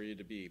place for you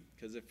to be,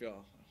 because if your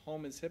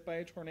home is hit by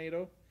a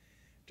tornado,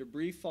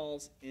 debris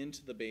falls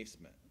into the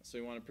basement. So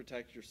you want to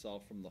protect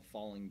yourself from the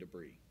falling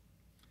debris.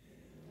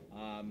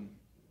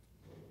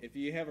 If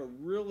you have a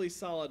really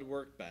solid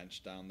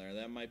workbench down there,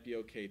 that might be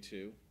okay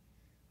too.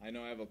 I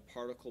know I have a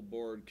particle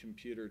board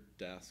computer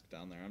desk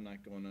down there. I'm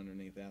not going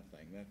underneath that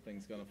thing. That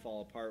thing's going to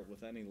fall apart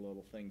with any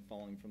little thing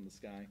falling from the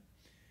sky.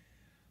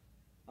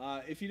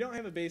 If you don't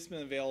have a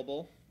basement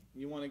available,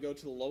 you want to go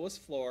to the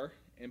lowest floor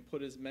and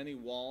put as many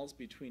walls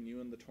between you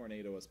and the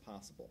tornado as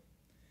possible.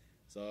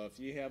 So if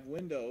you have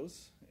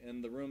windows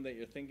in the room that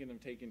you're thinking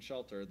of taking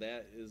shelter,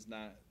 that is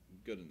not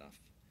good enough.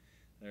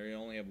 There you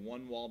only have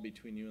one wall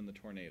between you and the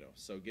tornado.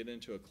 So get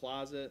into a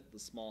closet, the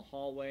small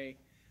hallway.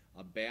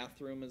 A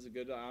bathroom is a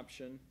good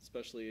option,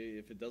 especially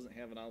if it doesn't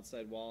have an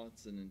outside wall.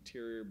 It's an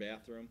interior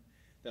bathroom.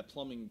 That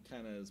plumbing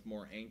kind of is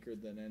more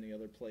anchored than any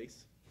other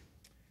place.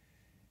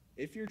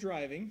 If you're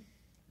driving,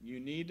 you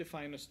need to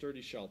find a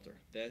sturdy shelter.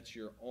 That's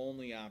your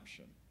only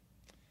option.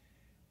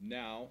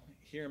 Now,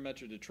 here in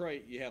Metro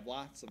Detroit, you have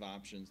lots of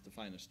options to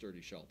find a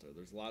sturdy shelter.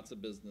 There's lots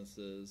of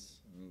businesses.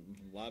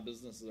 A lot of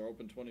businesses are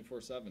open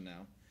 24/7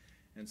 now.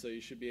 And so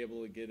you should be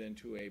able to get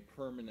into a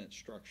permanent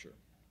structure.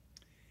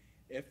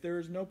 If there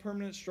is no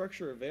permanent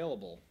structure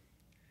available,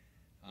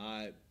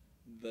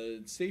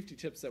 the safety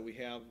tips that we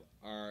have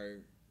are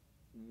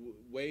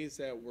ways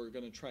that we're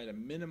going to try to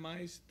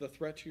minimize the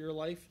threat to your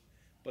life,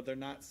 but they're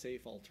not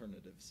safe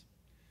alternatives.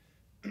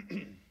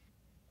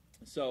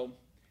 So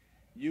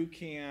you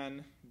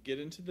can get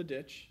into the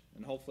ditch,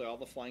 and hopefully all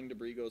the flying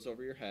debris goes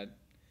over your head,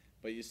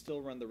 but you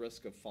still run the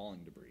risk of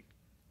falling debris.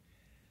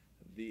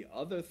 The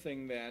other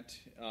thing that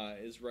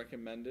is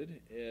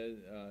recommended is,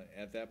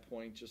 at that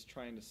point, just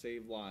trying to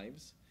save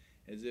lives,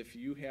 is if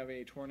you have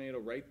a tornado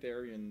right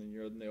there and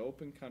you're in the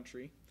open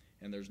country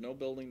and there's no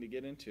building to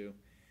get into,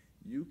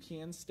 you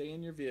can stay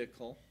in your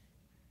vehicle,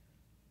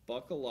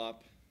 buckle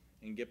up,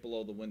 and get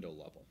below the window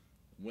level.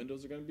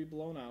 Windows are going to be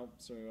blown out,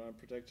 so you want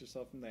to protect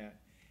yourself from that.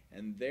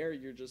 And there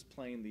you're just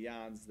playing the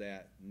odds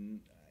that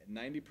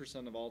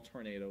 90% of all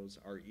tornadoes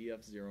are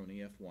EF0 and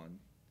EF1.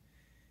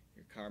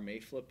 Your car may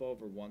flip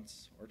over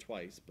once or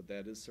twice, but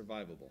that is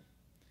survivable.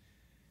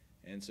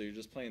 And so you're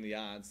just playing the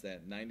odds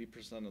that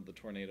 90% of the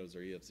tornadoes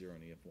are EF0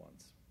 and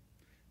EF1s.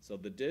 So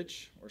the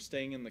ditch or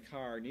staying in the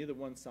car, neither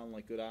one sound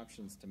like good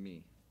options to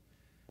me.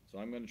 So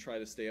I'm going to try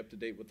to stay up to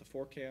date with the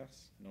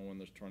forecast, know when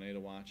there's tornado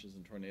watches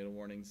and tornado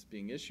warnings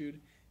being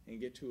issued, and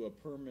get to a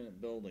permanent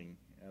building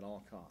at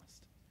all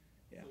cost.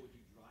 Yeah. So would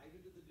you drive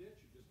into the ditch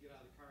or just get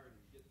out of the car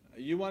and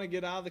get... You want to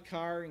get out of the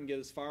car and get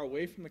as far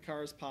away from the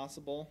car as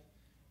possible.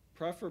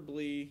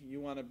 Preferably,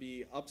 you want to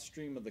be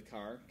upstream of the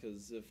car,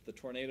 because if the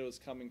tornado is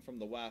coming from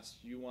the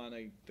west, you want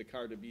the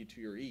car to be to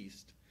your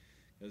east,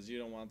 because you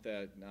don't want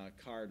that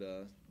car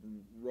to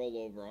roll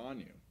over on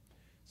you.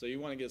 So you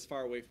want to get as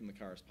far away from the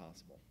car as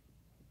possible.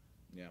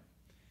 Yeah.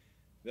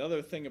 The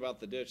other thing about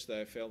the ditch that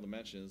I failed to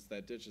mention is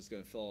that ditch is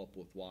going to fill up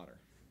with water.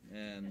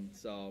 And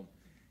so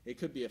it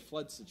could be a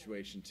flood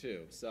situation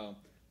too. So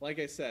like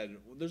I said,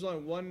 there's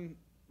only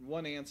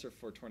one answer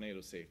for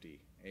tornado safety: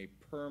 a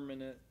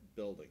permanent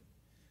building.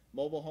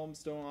 Mobile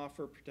homes don't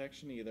offer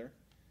protection either.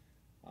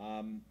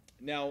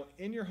 Now,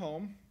 in your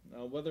home,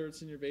 whether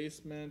it's in your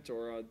basement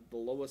or the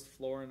lowest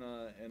floor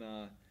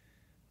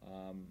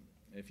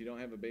if you don't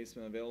have a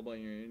basement available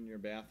and you're in your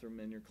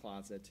bathroom, in your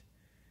closet,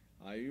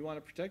 you want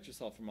to protect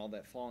yourself from all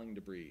that falling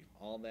debris,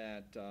 all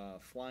that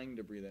flying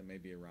debris that may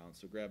be around.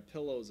 So grab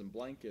pillows and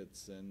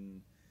blankets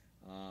and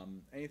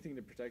anything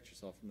to protect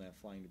yourself from that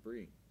flying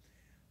debris.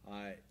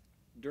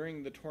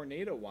 During the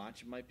tornado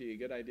watch, it might be a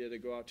good idea to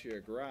go out to your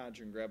garage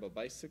and grab a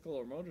bicycle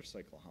or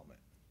motorcycle helmet.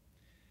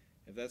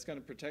 If that's going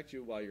to protect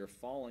you while you're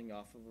falling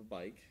off of a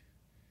bike,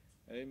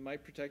 it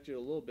might protect you a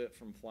little bit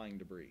from flying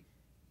debris.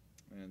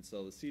 And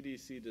so the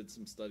CDC did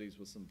some studies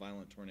with some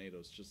violent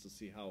tornadoes just to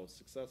see how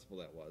successful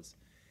that was.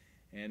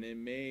 And it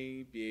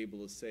may be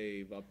able to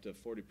save up to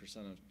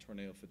 40% of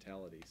tornado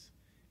fatalities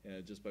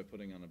just by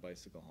putting on a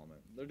bicycle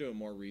helmet. They're doing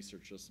more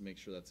research just to make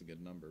sure that's a good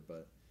number,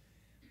 but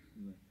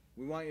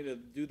we want you to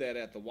do that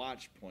at the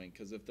watch point,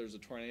 because if there's a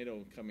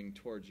tornado coming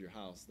towards your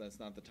house, that's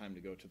not the time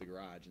to go to the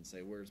garage and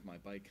say, "Where's my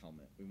bike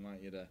helmet?" We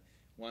want you to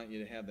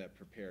have that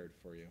prepared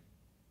for you.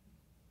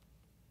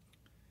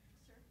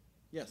 Sir?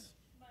 Yes.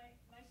 My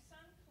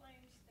son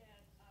claims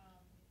that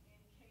in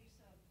case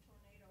of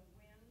tornado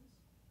winds,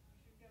 you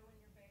should go in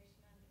your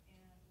basement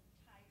and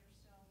tie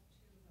yourself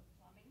to the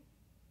plumbing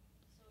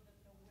so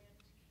that the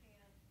wind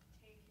can't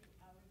take you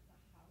out of the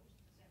house.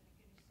 Does that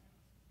make any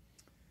sense?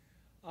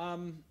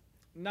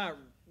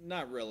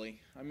 Not really.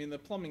 I mean, the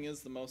plumbing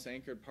is the most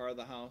anchored part of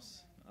the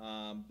house,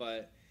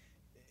 but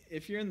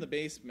if you're in the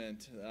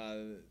basement,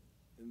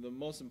 the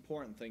most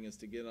important thing is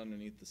to get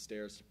underneath the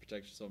stairs to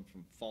protect yourself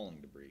from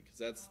falling debris,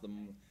 because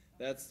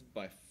that's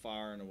by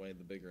far and away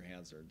the bigger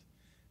hazard.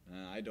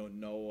 I don't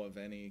know of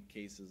any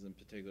cases in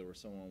particular where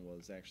someone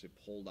was actually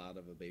pulled out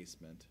of a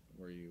basement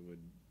where you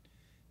would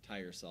tie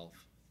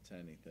yourself to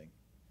anything.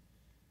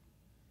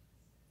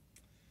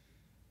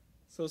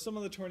 So some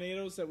of the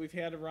tornadoes that we've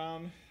had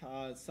around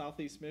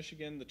southeast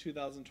Michigan, the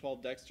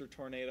 2012 Dexter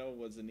tornado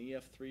was an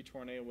EF3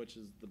 tornado, which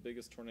is the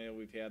biggest tornado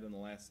we've had in the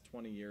last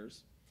 20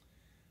 years.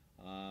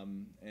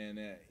 And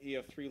at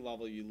EF3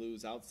 level, you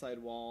lose outside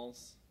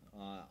walls,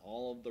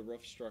 all of the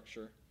roof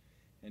structure,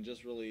 and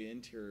just really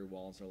interior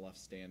walls are left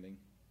standing.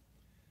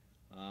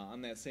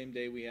 On that same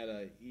day, we had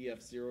a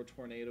EF0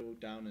 tornado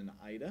down in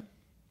Ida.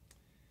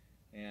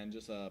 and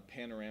just a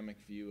panoramic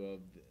view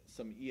of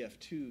some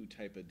EF2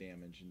 type of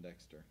damage in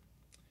Dexter.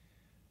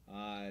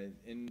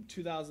 In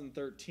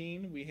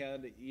 2013, we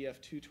had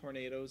EF2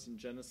 tornadoes in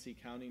Genesee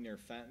County near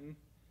Fenton,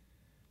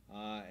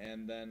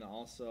 and then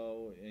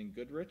also in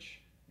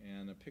Goodrich,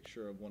 and a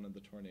picture of one of the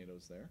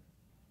tornadoes there.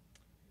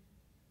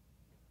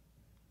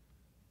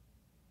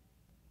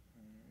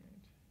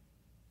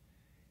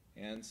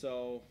 And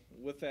so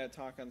with that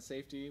talk on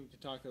safety, we can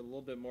talk a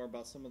little bit more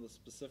about some of the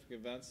specific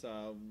events.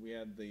 We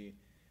had the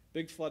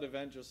big flood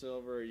event just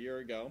over a year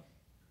ago.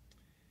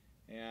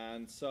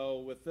 And so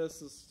with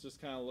this, let's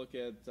just kind of look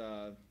at,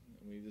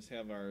 we just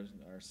have our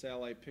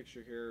satellite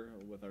picture here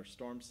with our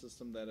storm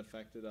system that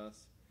affected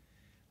us.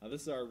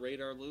 This is our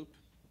radar loop.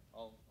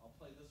 I'll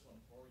play this one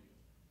for you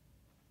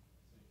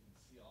so you can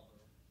see all the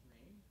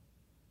rain.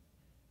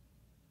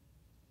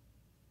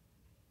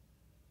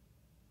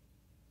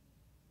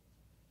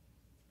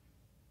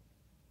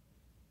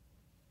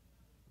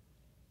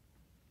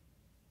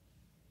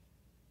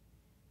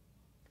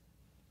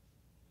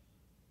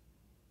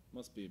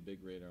 Must be a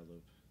big radar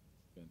loop.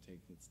 It's going to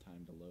take its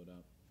time to load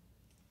up.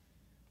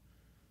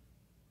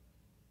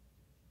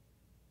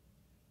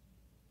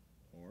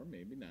 Or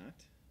maybe not.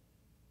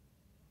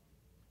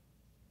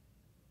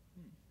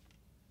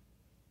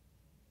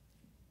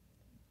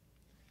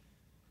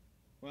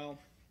 Well,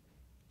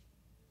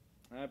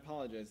 I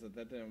apologize that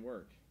didn't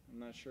work. I'm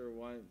not sure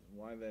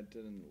why that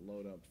didn't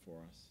load up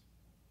for us.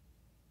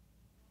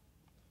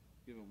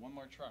 Give it one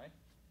more try.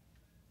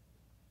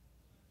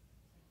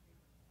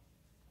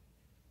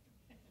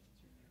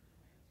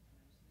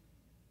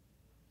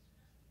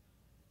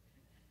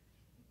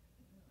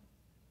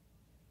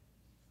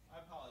 I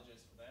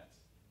apologize for that.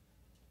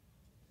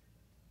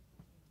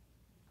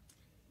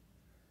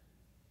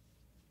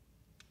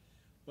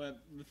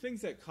 But the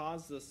things that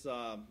caused this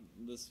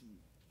this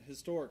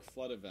historic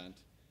flood event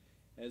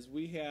is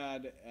we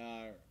had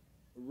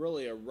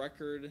really a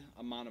record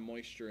amount of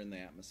moisture in the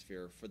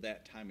atmosphere for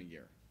that time of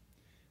year.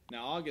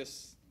 Now,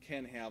 August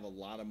can have a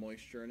lot of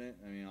moisture in it.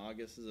 I mean,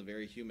 August is a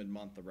very humid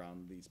month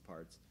around these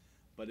parts,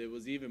 but it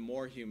was even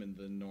more humid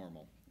than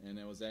normal, and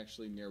it was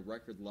actually near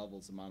record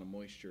levels amount of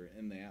moisture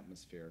in the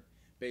atmosphere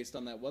based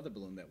on that weather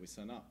balloon that we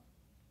sent up.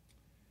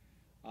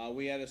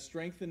 We had a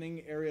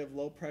strengthening area of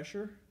low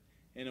pressure,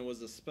 and it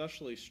was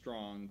especially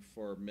strong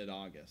for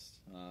mid-August.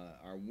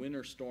 Our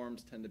winter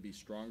storms tend to be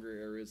stronger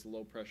areas of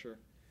low pressure.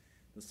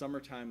 The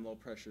summertime low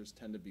pressures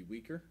tend to be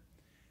weaker.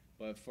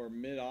 But for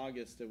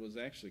mid-August, it was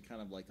actually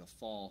kind of like a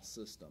fall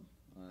system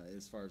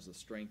as far as the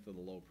strength of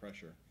the low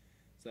pressure.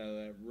 So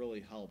that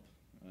really helped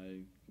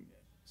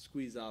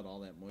squeeze out all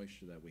that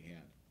moisture that we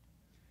had.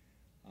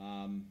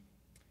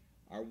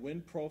 Our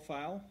wind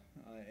profile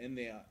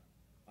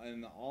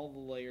in all the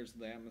layers of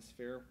the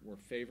atmosphere were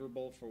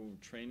favorable for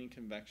training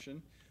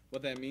convection.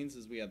 What that means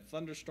is we had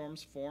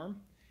thunderstorms form,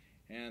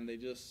 and they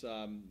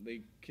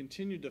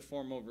continued to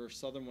form over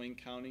southern Wayne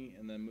County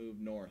and then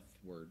move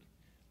northward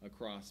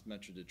across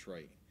Metro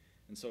Detroit.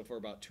 And so for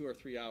about 2 or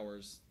 3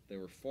 hours, they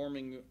were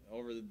forming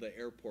over the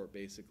airport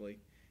basically,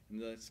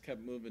 and they just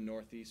kept moving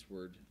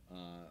northeastward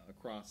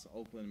across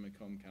Oakland and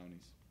Macomb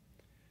counties.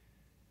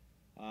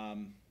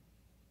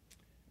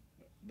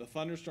 The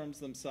thunderstorms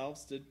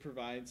themselves did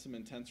provide some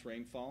intense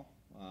rainfall.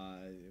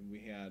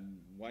 We had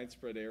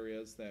widespread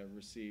areas that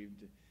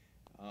received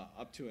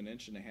up to 1.5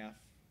 inches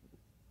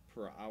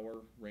per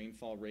hour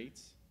rainfall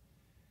rates.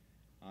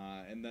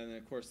 And then,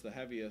 of course, the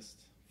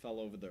heaviest fell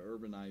over the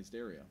urbanized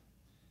area.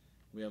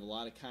 We have a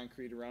lot of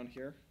concrete around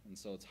here, and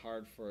so it's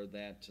hard for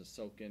that to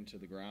soak into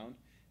the ground.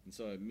 And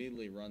so it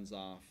immediately runs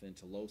off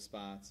into low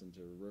spots, into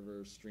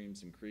rivers,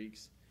 streams, and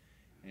creeks.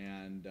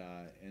 And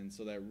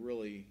so that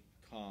really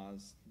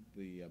caused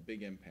the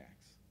big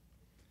impacts.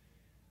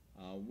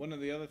 One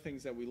of the other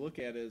things that we look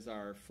at is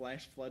our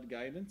flash flood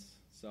guidance.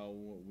 So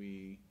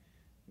we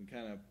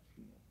kind of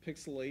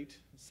pixelate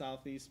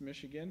southeast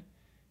Michigan,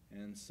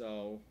 and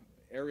so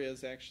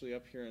areas actually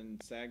up here in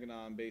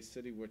Saginaw and Bay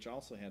City, which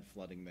also had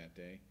flooding that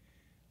day,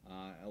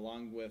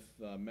 along with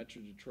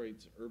Metro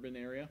Detroit's urban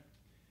area,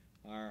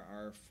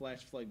 our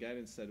flash flood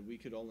guidance said we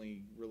could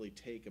only really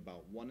take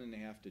about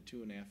 1.5 to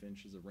 2.5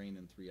 inches of rain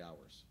in 3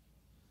 hours.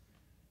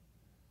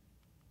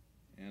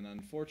 And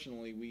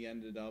unfortunately, we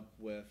ended up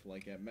with,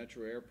 like at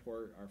Metro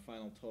Airport, our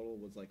final total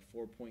was like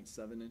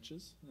 4.7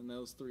 inches in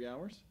those 3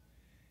 hours.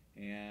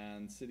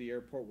 And City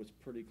Airport was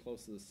pretty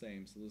close to the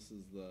same, so this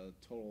is the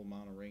total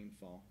amount of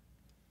rainfall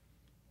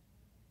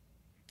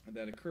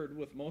that occurred,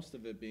 with most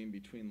of it being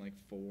between like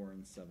 4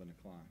 and 7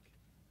 o'clock.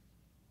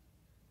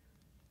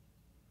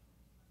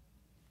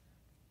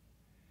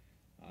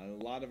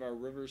 A lot of our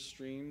rivers,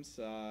 streams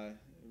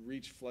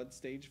reached flood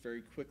stage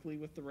very quickly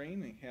with the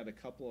rain. They had a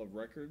couple of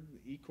record,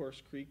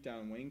 Ecorse Creek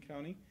down in Wayne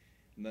County,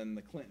 and then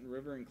the Clinton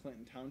River in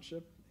Clinton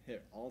Township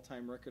hit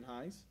all-time record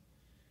highs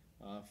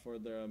for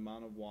the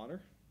amount of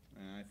water.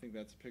 I think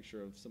that's a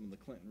picture of some of the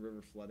Clinton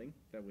River flooding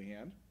that we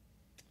had.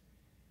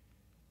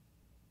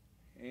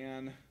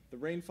 And the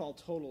rainfall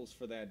totals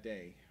for that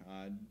day,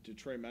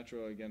 Detroit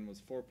Metro again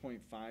was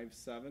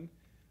 4.57,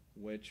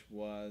 which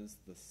was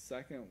the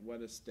second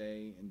wettest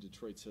day in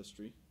Detroit's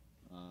history.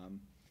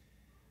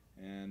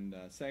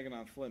 Saginaw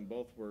and Flint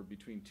both were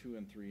between 2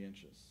 and 3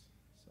 inches.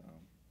 So,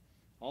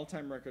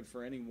 all-time record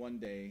for any one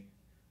day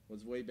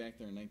was way back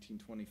there in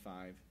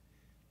 1925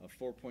 of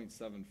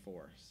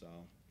 4.74. So,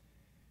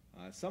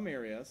 some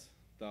areas,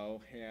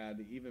 though,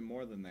 had even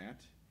more than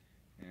that.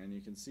 And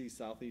you can see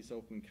southeast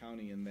Oakland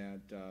County in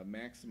that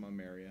maximum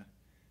area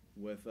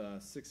with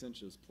 6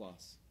 inches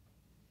plus.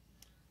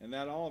 And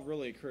that all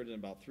really occurred in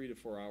about 3 to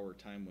 4 hour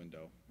time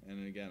window.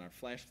 And again, our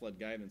flash flood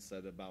guidance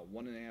said about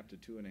 1.5 to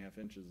 2.5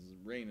 inches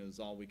of rain is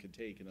all we could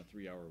take in a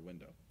 3 hour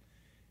window.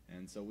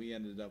 And so we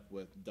ended up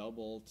with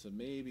double to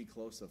maybe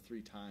close to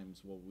 3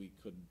 times what we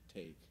could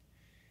take.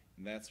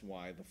 And that's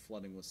why the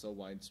flooding was so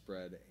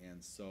widespread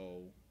and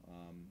so,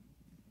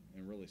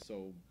 and really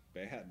so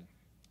bad.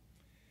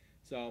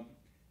 So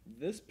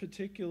this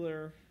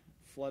particular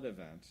flood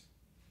event,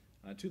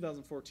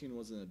 2014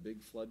 wasn't a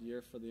big flood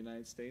year for the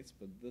United States,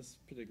 but this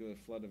particular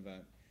flood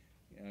event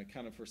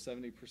accounted for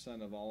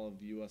 70% of all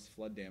of U.S.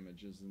 flood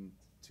damages in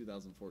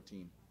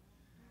 2014.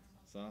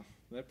 So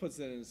that puts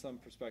it in some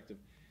perspective.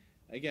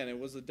 Again, it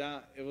was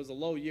a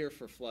low year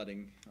for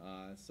flooding,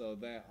 so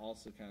that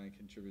also kind of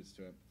contributes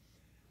to it.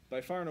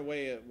 By far and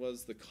away, it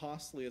was the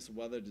costliest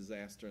weather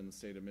disaster in the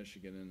state of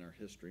Michigan in our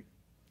history.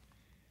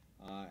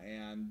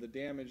 And the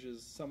damage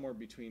is somewhere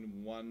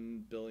between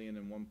 $1 billion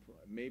and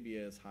maybe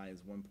as high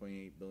as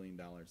 $1.8 billion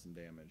in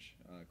damage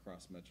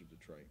across Metro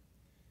Detroit.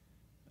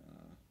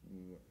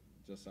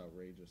 Just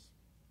outrageous.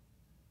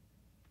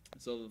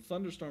 So the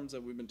thunderstorms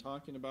that we've been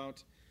talking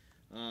about,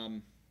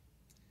 I'll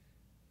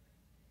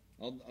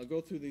go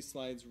through these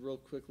slides real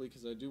quickly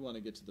because I do want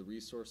to get to the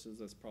resources.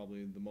 That's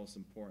probably the most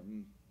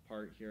important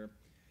part here.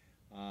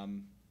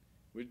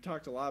 We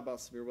talked a lot about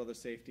severe weather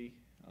safety.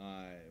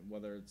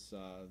 Whether it's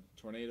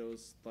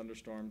tornadoes,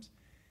 thunderstorms.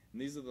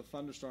 And these are the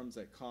thunderstorms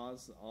that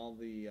cause all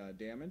the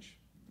damage.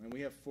 And we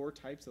have 4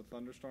 types of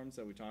thunderstorms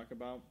that we talk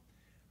about.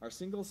 Our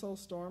single cell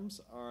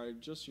storms are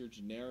just your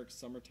generic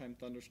summertime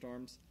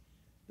thunderstorms.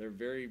 They're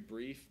very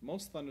brief.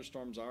 Most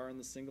thunderstorms are in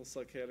the single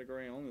cell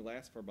category and only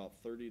last for about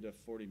 30 to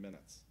 40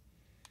 minutes.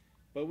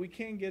 But we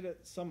can get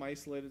some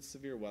isolated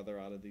severe weather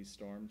out of these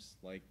storms,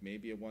 like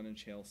maybe a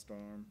 1-inch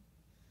hailstorm,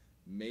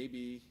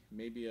 maybe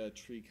a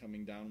tree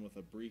coming down with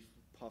a brief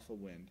puff of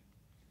wind.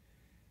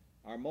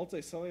 Our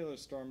multicellular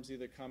storms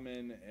either come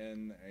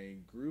in a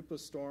group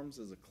of storms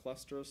as a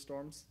cluster of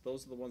storms.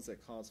 Those are the ones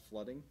that cause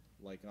flooding,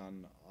 like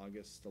on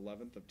August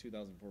 11th of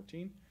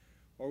 2014.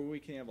 Or we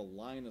can have a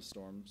line of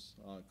storms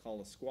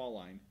called a squall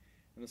line.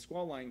 And the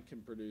squall line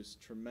can produce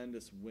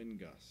tremendous wind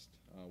gust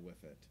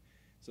with it.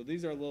 So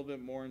these are a little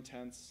bit more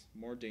intense,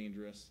 more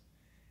dangerous.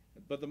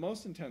 But the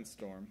most intense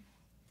storm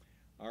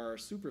are our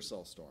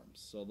supercell storms.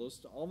 So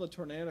all the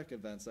tornadic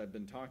events I've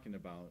been talking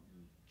about,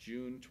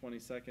 June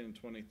 22nd and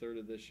 23rd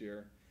of this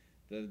year,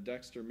 the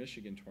Dexter,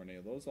 Michigan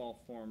tornado, those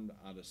all formed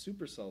out of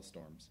supercell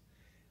storms.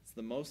 It's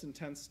the most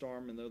intense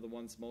storm, and they're the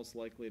ones most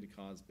likely to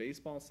cause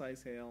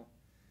baseball-sized hail,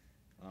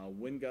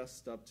 wind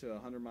gusts up to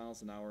 100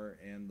 miles an hour,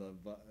 and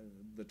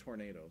the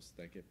tornadoes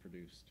that get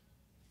produced.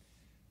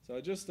 So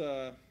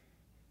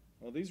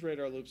well, these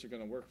radar loops are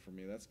going to work for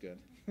me. That's good.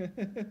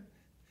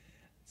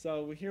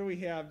 So here we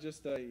have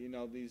just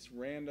these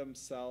random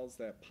cells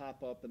that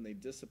pop up and they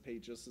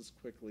dissipate just as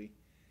quickly.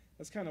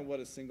 That's kind of what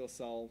a single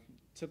cell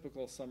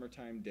typical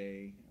summertime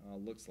day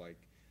looks like.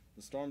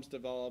 The storms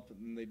develop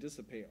and they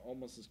dissipate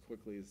almost as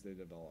quickly as they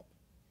develop.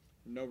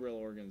 No real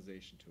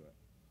organization to it.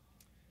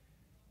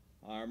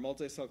 Our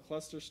multi-cell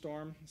cluster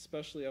storm,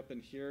 especially up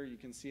in here, you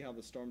can see how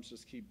the storms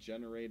just keep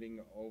generating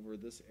over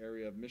this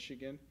area of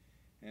Michigan.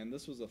 And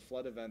this was a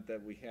flood event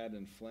that we had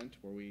in Flint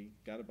where we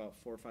got about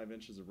 4 or 5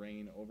 inches of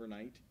rain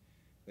overnight.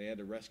 They had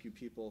to rescue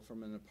people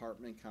from an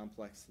apartment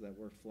complex that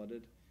were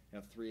flooded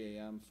at 3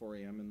 a.m., 4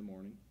 a.m. in the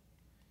morning.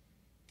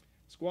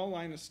 Squall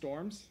line of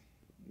storms,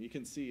 you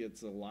can see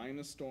it's a line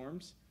of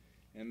storms,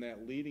 and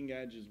that leading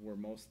edge is where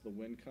most of the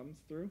wind comes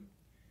through.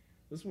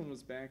 This one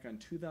was back on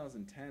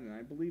 2010, and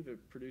I believe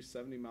it produced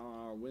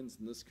 70-mile-an-hour winds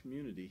in this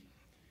community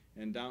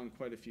and downed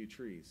quite a few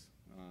trees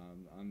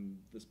on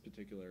this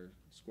particular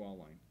squall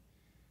line.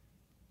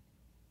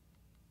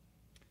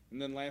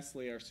 And then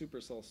lastly, our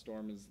supercell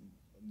storm is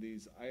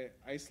these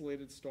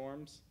isolated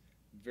storms,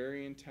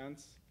 very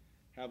intense,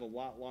 have a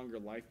lot longer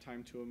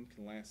lifetime to them,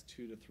 can last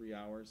 2 to 3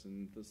 hours,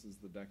 and this is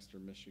the Dexter,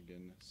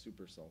 Michigan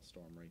supercell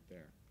storm right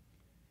there.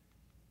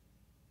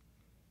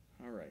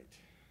 All right,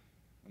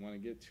 I want to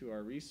get to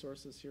our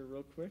resources here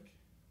real quick.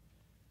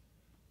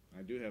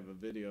 I do have a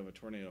video of a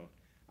tornado.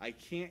 I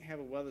can't have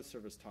a Weather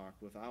Service talk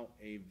without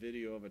a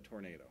video of a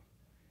tornado.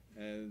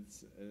 And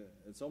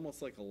it's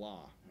almost like a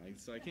law,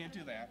 so I can't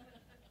do that.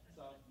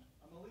 So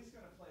I'm at least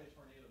going to play a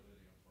tornado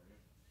video for you.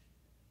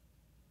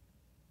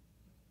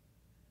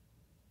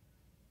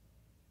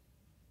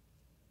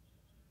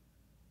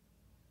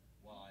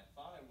 Well, I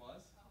thought I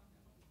was.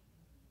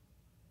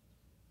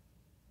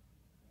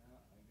 Yeah,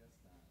 I guess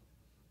not.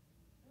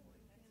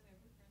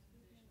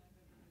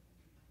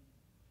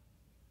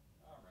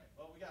 All right.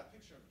 Well, we got a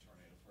picture of a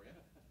tornado for you.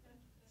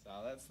 So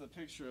That's the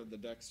picture of the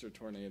Dexter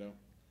tornado,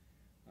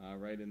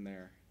 right in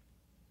there.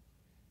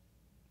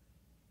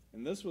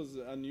 And this was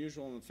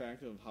unusual in the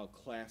fact of how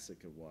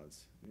classic it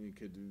was. You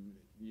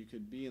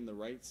could be in the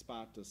right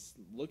spot to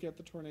look at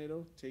the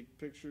tornado, take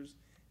pictures,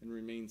 and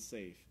remain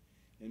safe.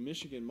 In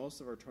Michigan,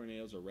 most of our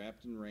tornadoes are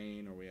wrapped in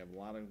rain, or we have a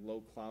lot of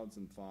low clouds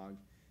and fog.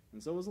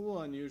 And so it was a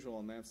little unusual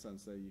in that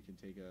sense that you can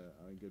take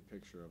a good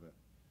picture of it.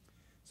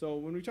 So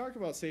when we talk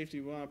about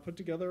safety, we want to put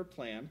together a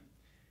plan.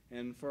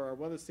 And for our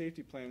weather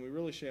safety plan, we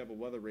really should have a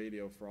weather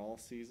radio for all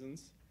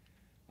seasons.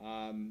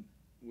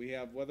 We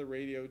have weather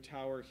radio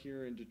tower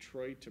here in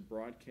Detroit to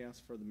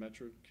broadcast for the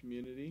metro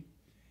community.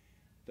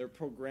 They're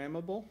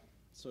programmable,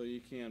 so you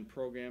can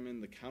program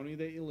in the county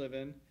that you live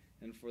in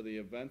and for the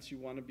events you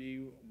want to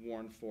be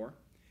warned for.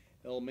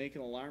 It'll make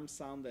an alarm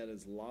sound that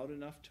is loud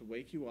enough to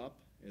wake you up.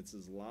 It's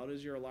as loud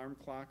as your alarm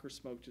clock or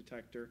smoke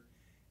detector,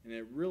 and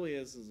it really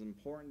is as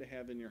important to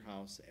have in your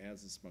house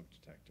as a smoke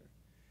detector.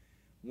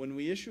 When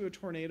we issue a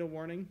tornado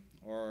warning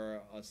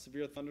or a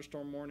severe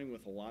thunderstorm warning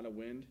with a lot of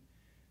wind,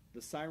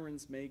 the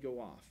sirens may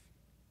go off.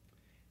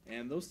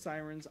 And those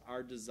sirens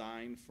are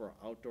designed for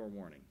outdoor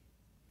warning.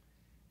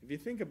 If you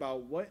think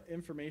about what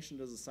information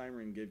does a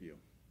siren give you?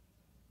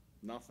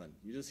 Nothing.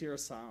 You just hear a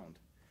sound.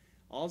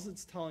 All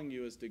it's telling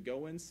you is to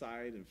go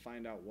inside and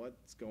find out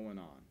what's going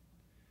on.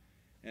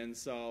 And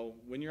so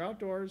when you're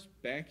outdoors,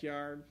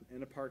 backyard,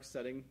 in a park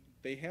setting,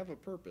 they have a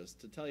purpose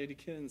to tell you to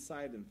get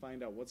inside and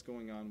find out what's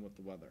going on with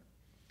the weather.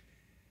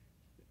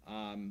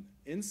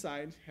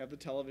 Inside, have the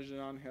television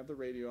on, have the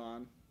radio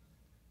on,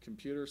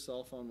 computer,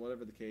 cell phone,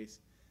 whatever the case.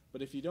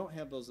 But if you don't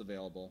have those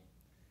available,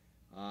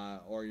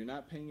 or you're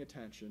not paying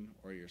attention,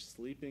 or you're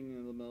sleeping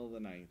in the middle of the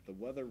night, the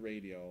weather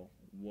radio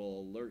will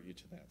alert you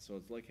to that. So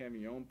it's like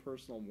having your own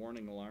personal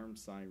warning alarm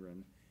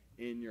siren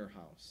in your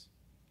house.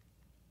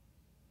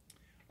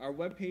 Our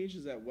webpage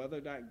is at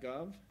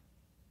weather.gov.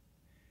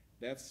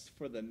 That's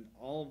for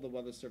all of the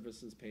weather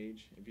services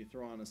page. If you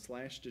throw on a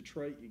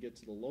 /Detroit, you get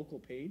to the local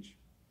page.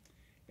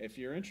 If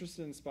you're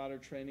interested in spotter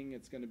training,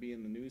 it's going to be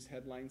in the news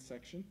headlines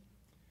section.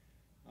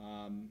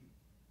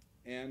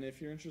 And if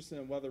you're interested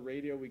in weather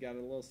radio, we got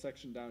a little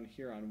section down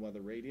here on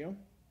weather radio.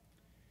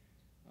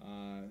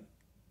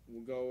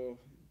 We'll go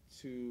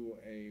to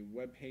a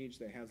web page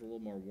that has a little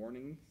more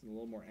warning, a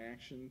little more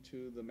action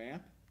to the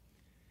map.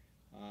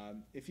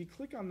 If you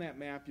click on that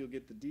map, you'll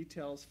get the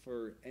details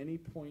for any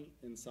point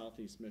in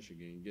southeast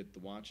Michigan. You get the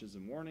watches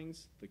and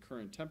warnings, the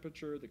current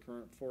temperature, the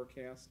current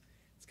forecast.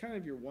 It's kind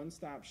of your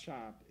one-stop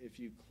shop if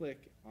you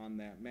click on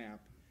that map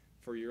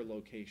for your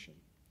location.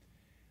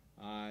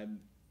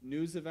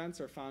 News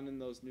events are found in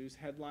those news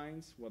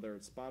headlines, whether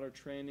it's spotter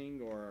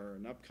training or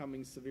an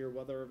upcoming severe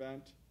weather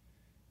event.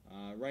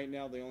 Right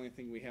now, the only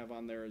thing we have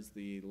on there is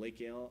the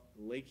Lake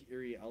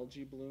Erie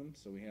algae bloom,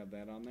 so we have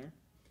that on there.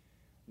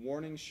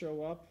 Warnings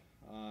show up,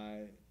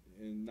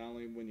 and not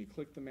only when you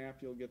click the map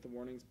you'll get the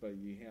warnings, but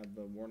you have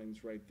the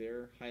warnings right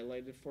there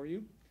highlighted for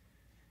you,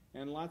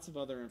 and lots of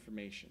other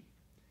information.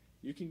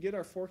 You can get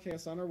our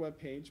forecast on our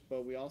webpage,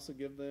 but we also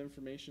give the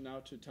information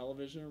out to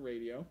television and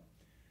radio.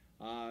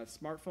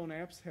 Smartphone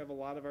apps have a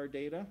lot of our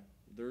data.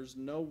 There's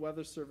no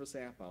weather service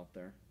app out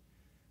there.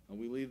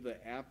 We leave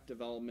the app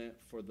development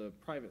for the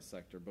private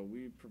sector, but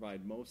we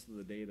provide most of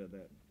the data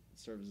that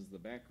serves as the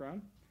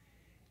background.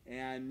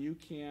 And you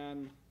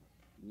can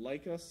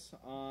like us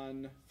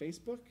on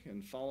Facebook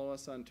and follow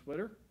us on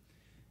Twitter.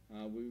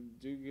 We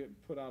do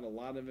put out a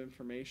lot of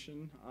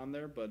information on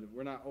there, but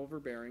we're not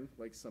overbearing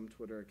like some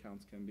Twitter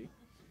accounts can be.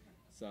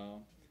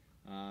 So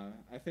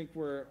I think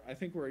we're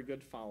a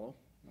good follow,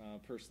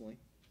 personally.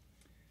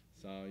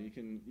 So you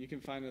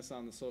can find us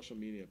on the social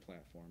media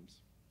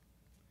platforms.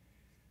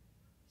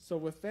 So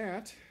with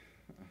that,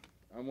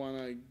 I want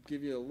to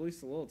give you at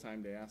least a little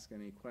time to ask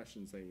any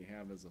questions that you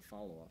have as a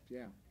follow-up.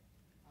 Yeah.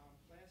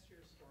 Last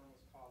year's storm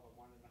was called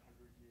a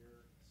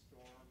 1-in-100-year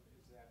storm.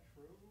 Is that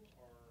true,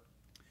 or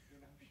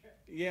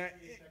Yeah.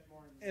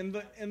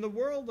 In the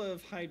world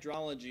of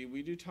hydrology,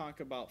 we do talk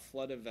about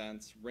flood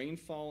events,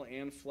 rainfall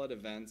and flood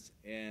events,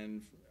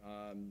 and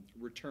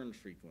return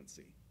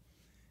frequency.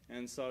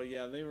 And so,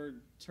 yeah, they were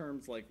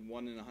terms like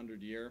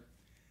 1-in-100-year.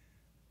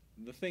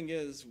 The thing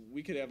is,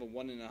 we could have a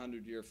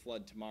 1-in-100-year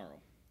flood tomorrow.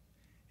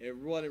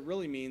 What it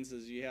really means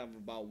is you have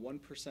about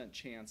 1%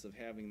 chance of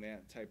having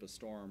that type of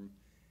storm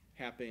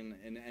happen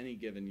in any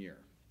given year.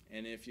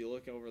 And if you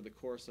look over the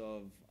course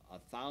of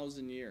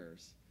 1,000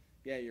 years,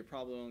 yeah, you're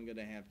probably only going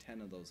to have 10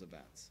 of those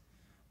events.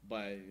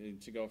 But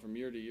to go from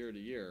year to year to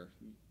year,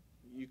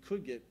 you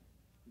could get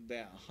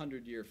that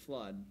 100-year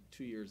flood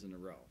 2 years in a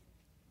row.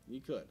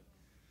 You could.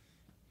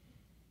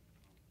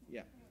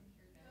 Yeah.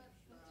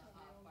 The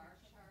bar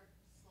chart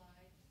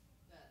slide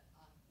that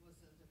was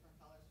in different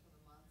colors for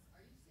the months. Are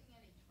you seeing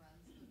any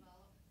trends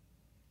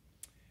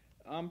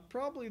develop?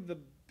 Probably the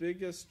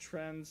biggest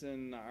trends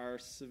in our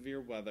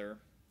severe weather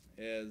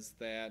is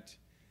that,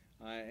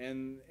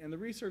 and the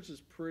research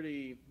is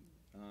pretty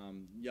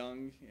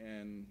young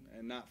and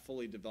not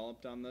fully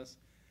developed on this,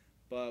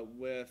 but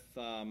with,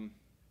 I'm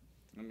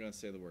going to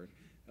say the word,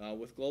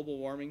 with global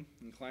warming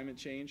and climate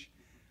change,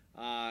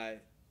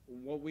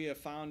 what we have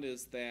found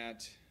is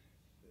that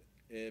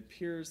it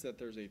appears that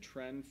there's a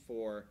trend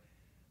for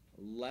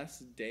less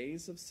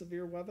days of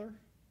severe weather,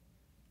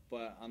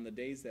 but on the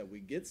days that we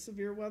get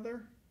severe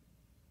weather,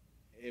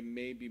 it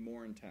may be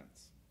more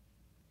intense.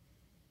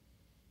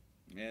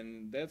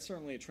 And that's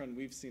certainly a trend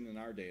we've seen in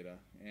our data,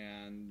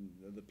 and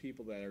the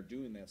people that are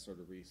doing that sort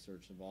of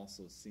research have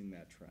also seen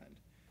that trend.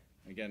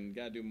 Again,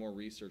 got to do more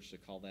research to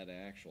call that an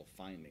actual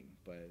finding,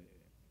 but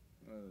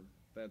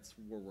that's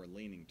where we're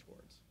leaning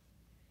towards.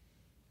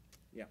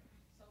 Yeah.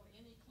 So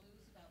any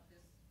clues about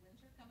this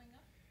winter coming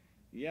up?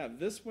 Yeah,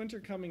 this winter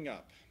coming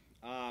up,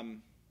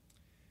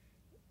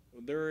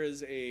 there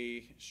is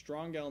a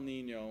strong El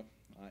Nino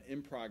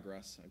in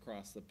progress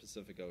across the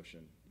Pacific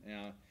Ocean.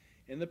 Now,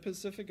 in the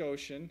Pacific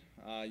Ocean,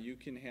 you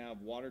can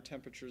have water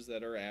temperatures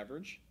that are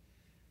average.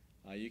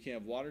 You can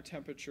have water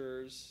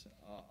temperatures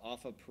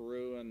off of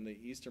Peru and the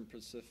eastern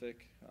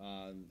Pacific,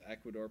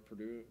 Ecuador,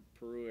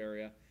 Peru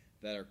area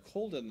that are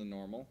colder than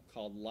normal,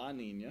 called La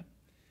Nina,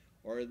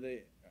 or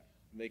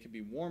they could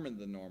be warmer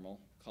than normal,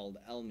 called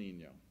El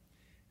Nino.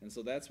 And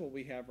so that's what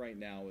we have right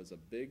now is a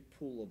big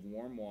pool of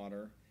warm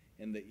water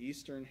in the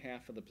eastern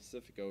half of the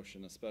Pacific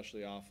Ocean,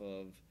 especially off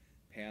of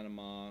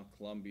Panama,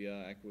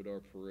 Colombia,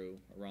 Ecuador, Peru,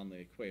 around the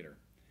equator.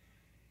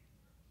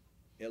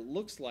 It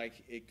looks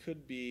like it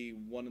could be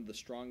one of the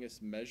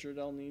strongest measured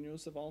El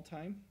Ninos of all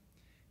time,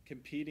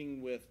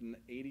 competing with an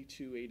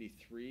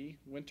 82-83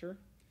 winter.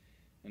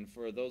 And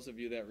for those of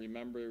you that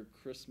remember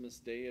Christmas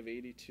Day of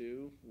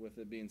 82, with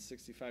it being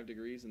 65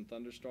 degrees and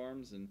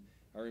thunderstorms, and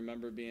I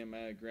remember being at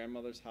my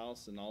grandmother's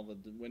house and all the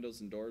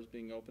windows and doors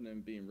being open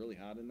and being really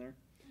hot in there.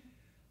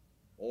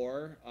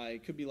 Or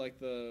it could be like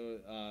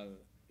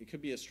it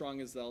could be as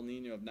strong as the El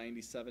Nino of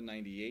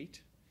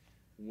 97-98,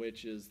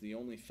 which is the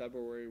only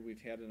February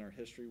we've had in our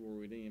history where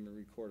we didn't even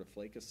record a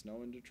flake of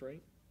snow in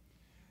Detroit.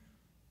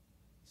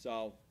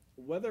 So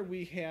whether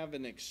we have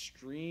an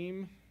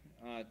extreme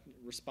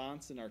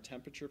response in our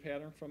temperature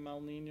pattern from El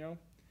Nino,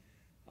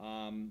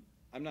 I'm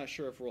not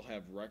sure if we'll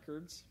have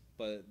records,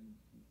 but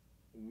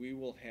we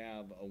will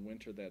have a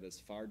winter that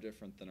is far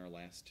different than our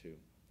last two.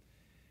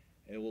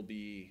 It will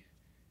be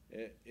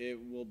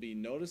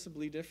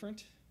noticeably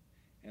different,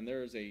 and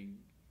there is a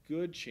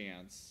good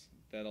chance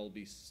that it'll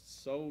be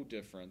so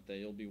different that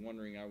you'll be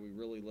wondering, are we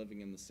really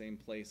living in the same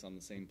place on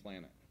the same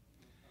planet?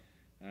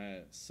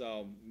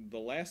 So the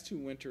last two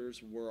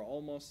winters were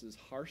almost as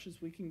harsh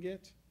as we can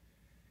get,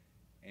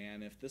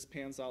 and if this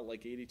pans out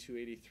like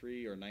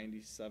 82-83 or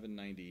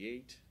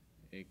 97-98,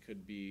 it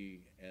could be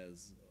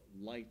as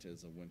light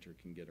as a winter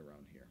can get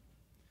around here.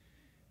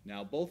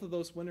 Now, both of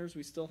those winters,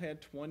 we still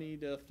had 20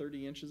 to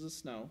 30 inches of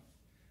snow.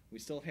 We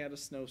still had a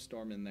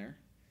snowstorm in there.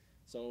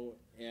 So,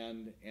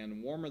 and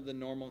warmer than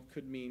normal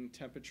could mean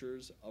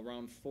temperatures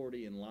around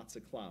 40 and lots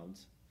of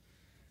clouds.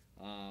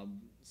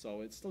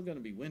 So it's still going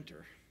to be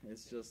winter.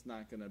 It's just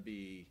not going to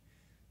be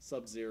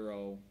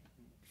sub-zero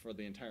for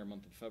the entire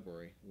month of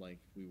February like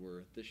we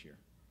were this year.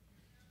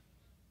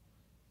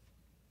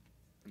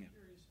 Yeah.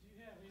 Curious, do you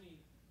have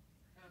any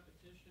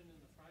competition in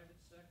the private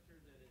sector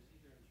that is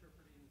either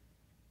interpreting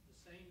the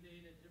same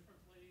data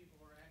differently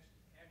or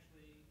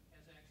actually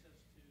has access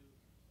to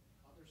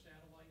other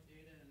satellite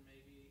data and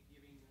maybe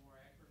giving more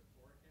accurate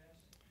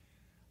forecasts?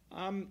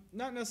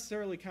 Not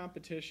necessarily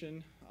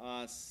competition.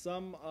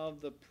 Some of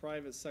the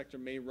private sector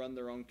may run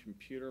their own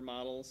computer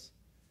models,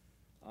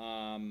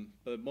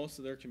 but most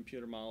of their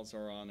computer models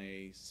are on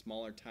a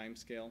smaller time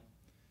scale,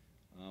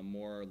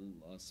 more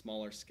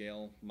smaller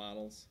scale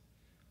models.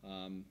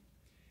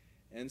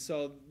 And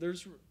so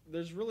there's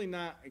really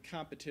not a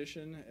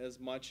competition as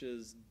much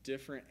as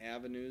different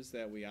avenues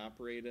that we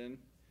operate in.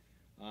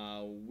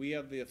 We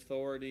have the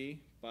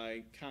authority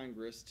by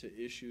Congress to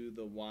issue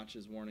the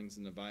watches, warnings,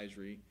 and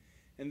advisory,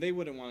 and they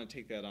wouldn't want to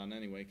take that on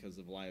anyway because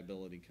of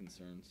liability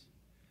concerns.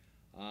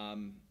 As far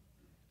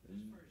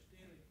as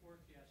daily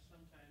forecasts,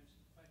 sometimes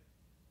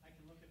I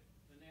can look at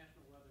the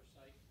National Weather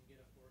site and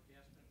get a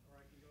forecast, or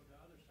I can go to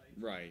other sites.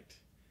 Right.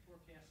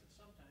 Forecasts that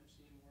sometimes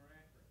seem more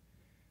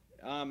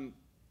accurate.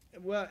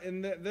 Well,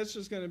 and that's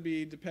just going to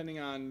be depending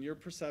on your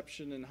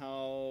perception and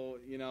how,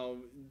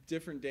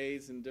 different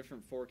days and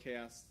different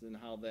forecasts and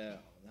how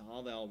that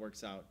all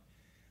works out.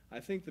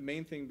 I think the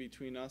main thing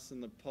between us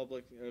and the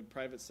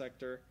private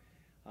sector,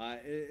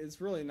 it's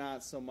really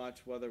not so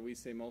much whether we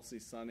say mostly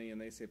sunny and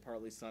they say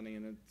partly sunny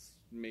and it's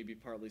maybe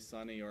partly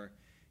sunny, or,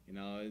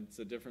 it's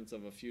a difference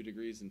of a few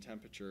degrees in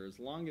temperature. As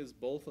long as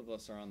both of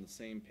us are on the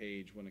same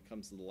page when it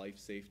comes to the life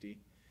safety,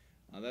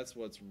 that's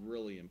what's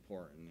really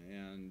important.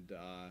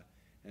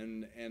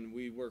 And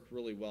we work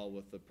really well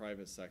with the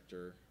private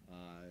sector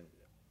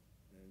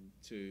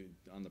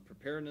on the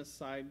preparedness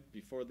side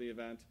before the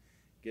event,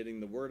 getting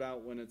the word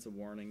out when it's a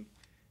warning,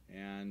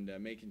 and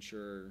making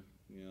sure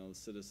the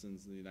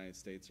citizens of the United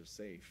States are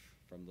safe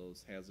from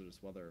those hazardous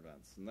weather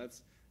events. And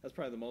that's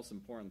probably the most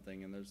important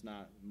thing. And there's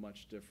not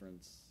much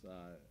difference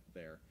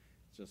there.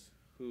 It's just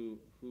who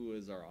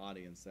is our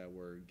audience that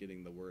we're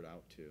getting the word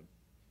out to.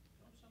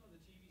 Don't some of the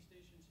TV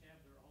stations have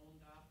their own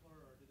Doppler,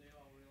 or do they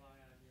all rely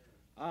on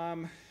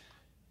yours?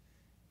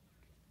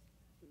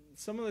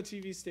 some of the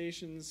TV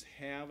stations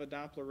have a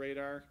Doppler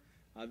radar.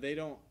 They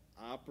don't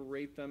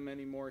operate them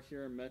anymore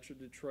here in Metro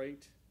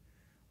Detroit.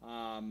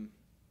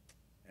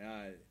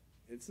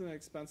 It's an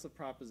expensive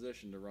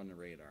proposition to run a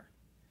radar.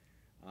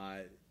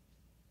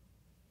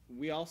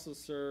 We also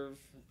serve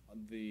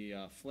the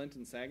Flint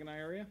and Saginaw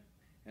area,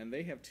 and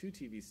they have 2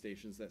 TV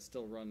stations that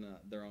still run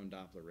their own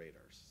Doppler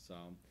radars.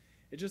 So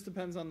it just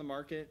depends on the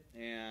market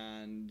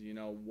and, you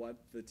know, what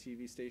the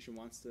TV station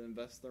wants to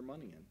invest their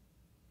money in.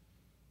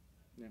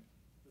 Yeah.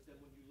 But then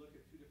when you look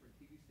at 2 different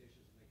TV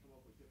stations and they come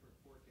up with different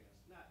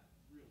forecasts, not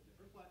real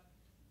different, but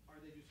are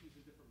they just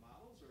using different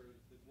models, or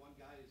the one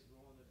guy is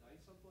rolling the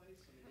dice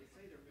someplace? I mean, they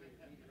say they're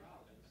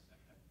meteorologists.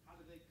 How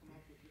do they come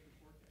up with different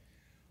forecasts?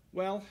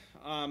 Well,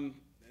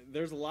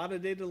 there's a lot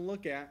of data to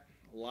look at,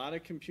 a lot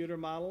of computer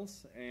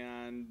models,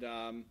 and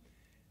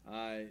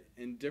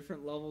in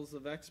different levels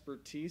of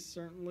expertise,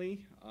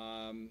 certainly.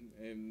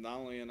 And not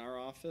only in our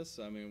office,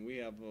 I mean, we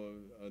have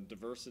a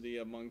diversity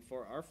among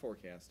our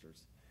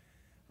forecasters.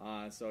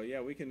 So,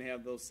 yeah, we can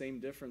have those same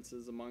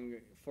differences among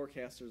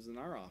forecasters in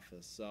our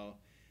office. So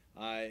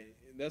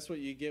that's what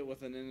you get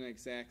with an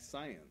inexact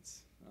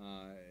science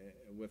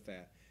with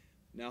that.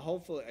 Now,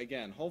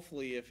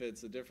 hopefully, if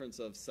it's a difference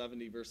of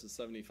 70 versus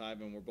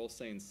 75 and we're both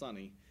saying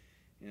sunny,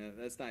 you know,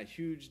 that's not a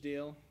huge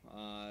deal.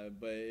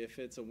 But if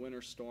it's a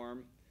winter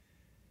storm,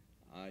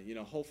 you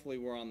know, hopefully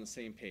we're on the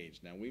same page.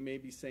 Now, we may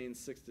be saying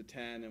 6 to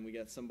 10, and we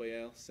got somebody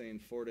else saying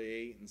 4 to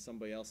 8, and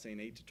somebody else saying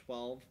 8 to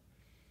 12.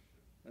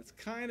 That's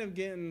kind of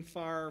getting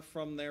far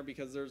from there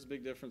because there's a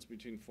big difference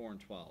between 4 and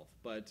 12.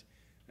 But,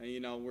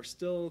 you know, we're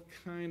still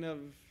kind of,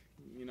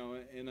 you know,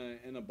 in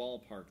a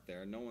ballpark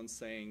there. No one's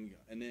saying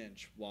an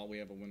inch while we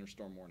have a winter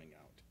storm warning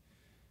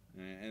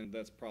out. And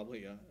that's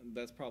probably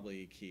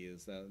a key,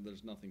 is that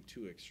there's nothing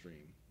too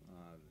extreme.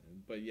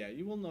 But, yeah,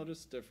 you will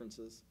notice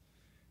differences,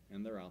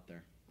 and they're out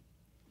there.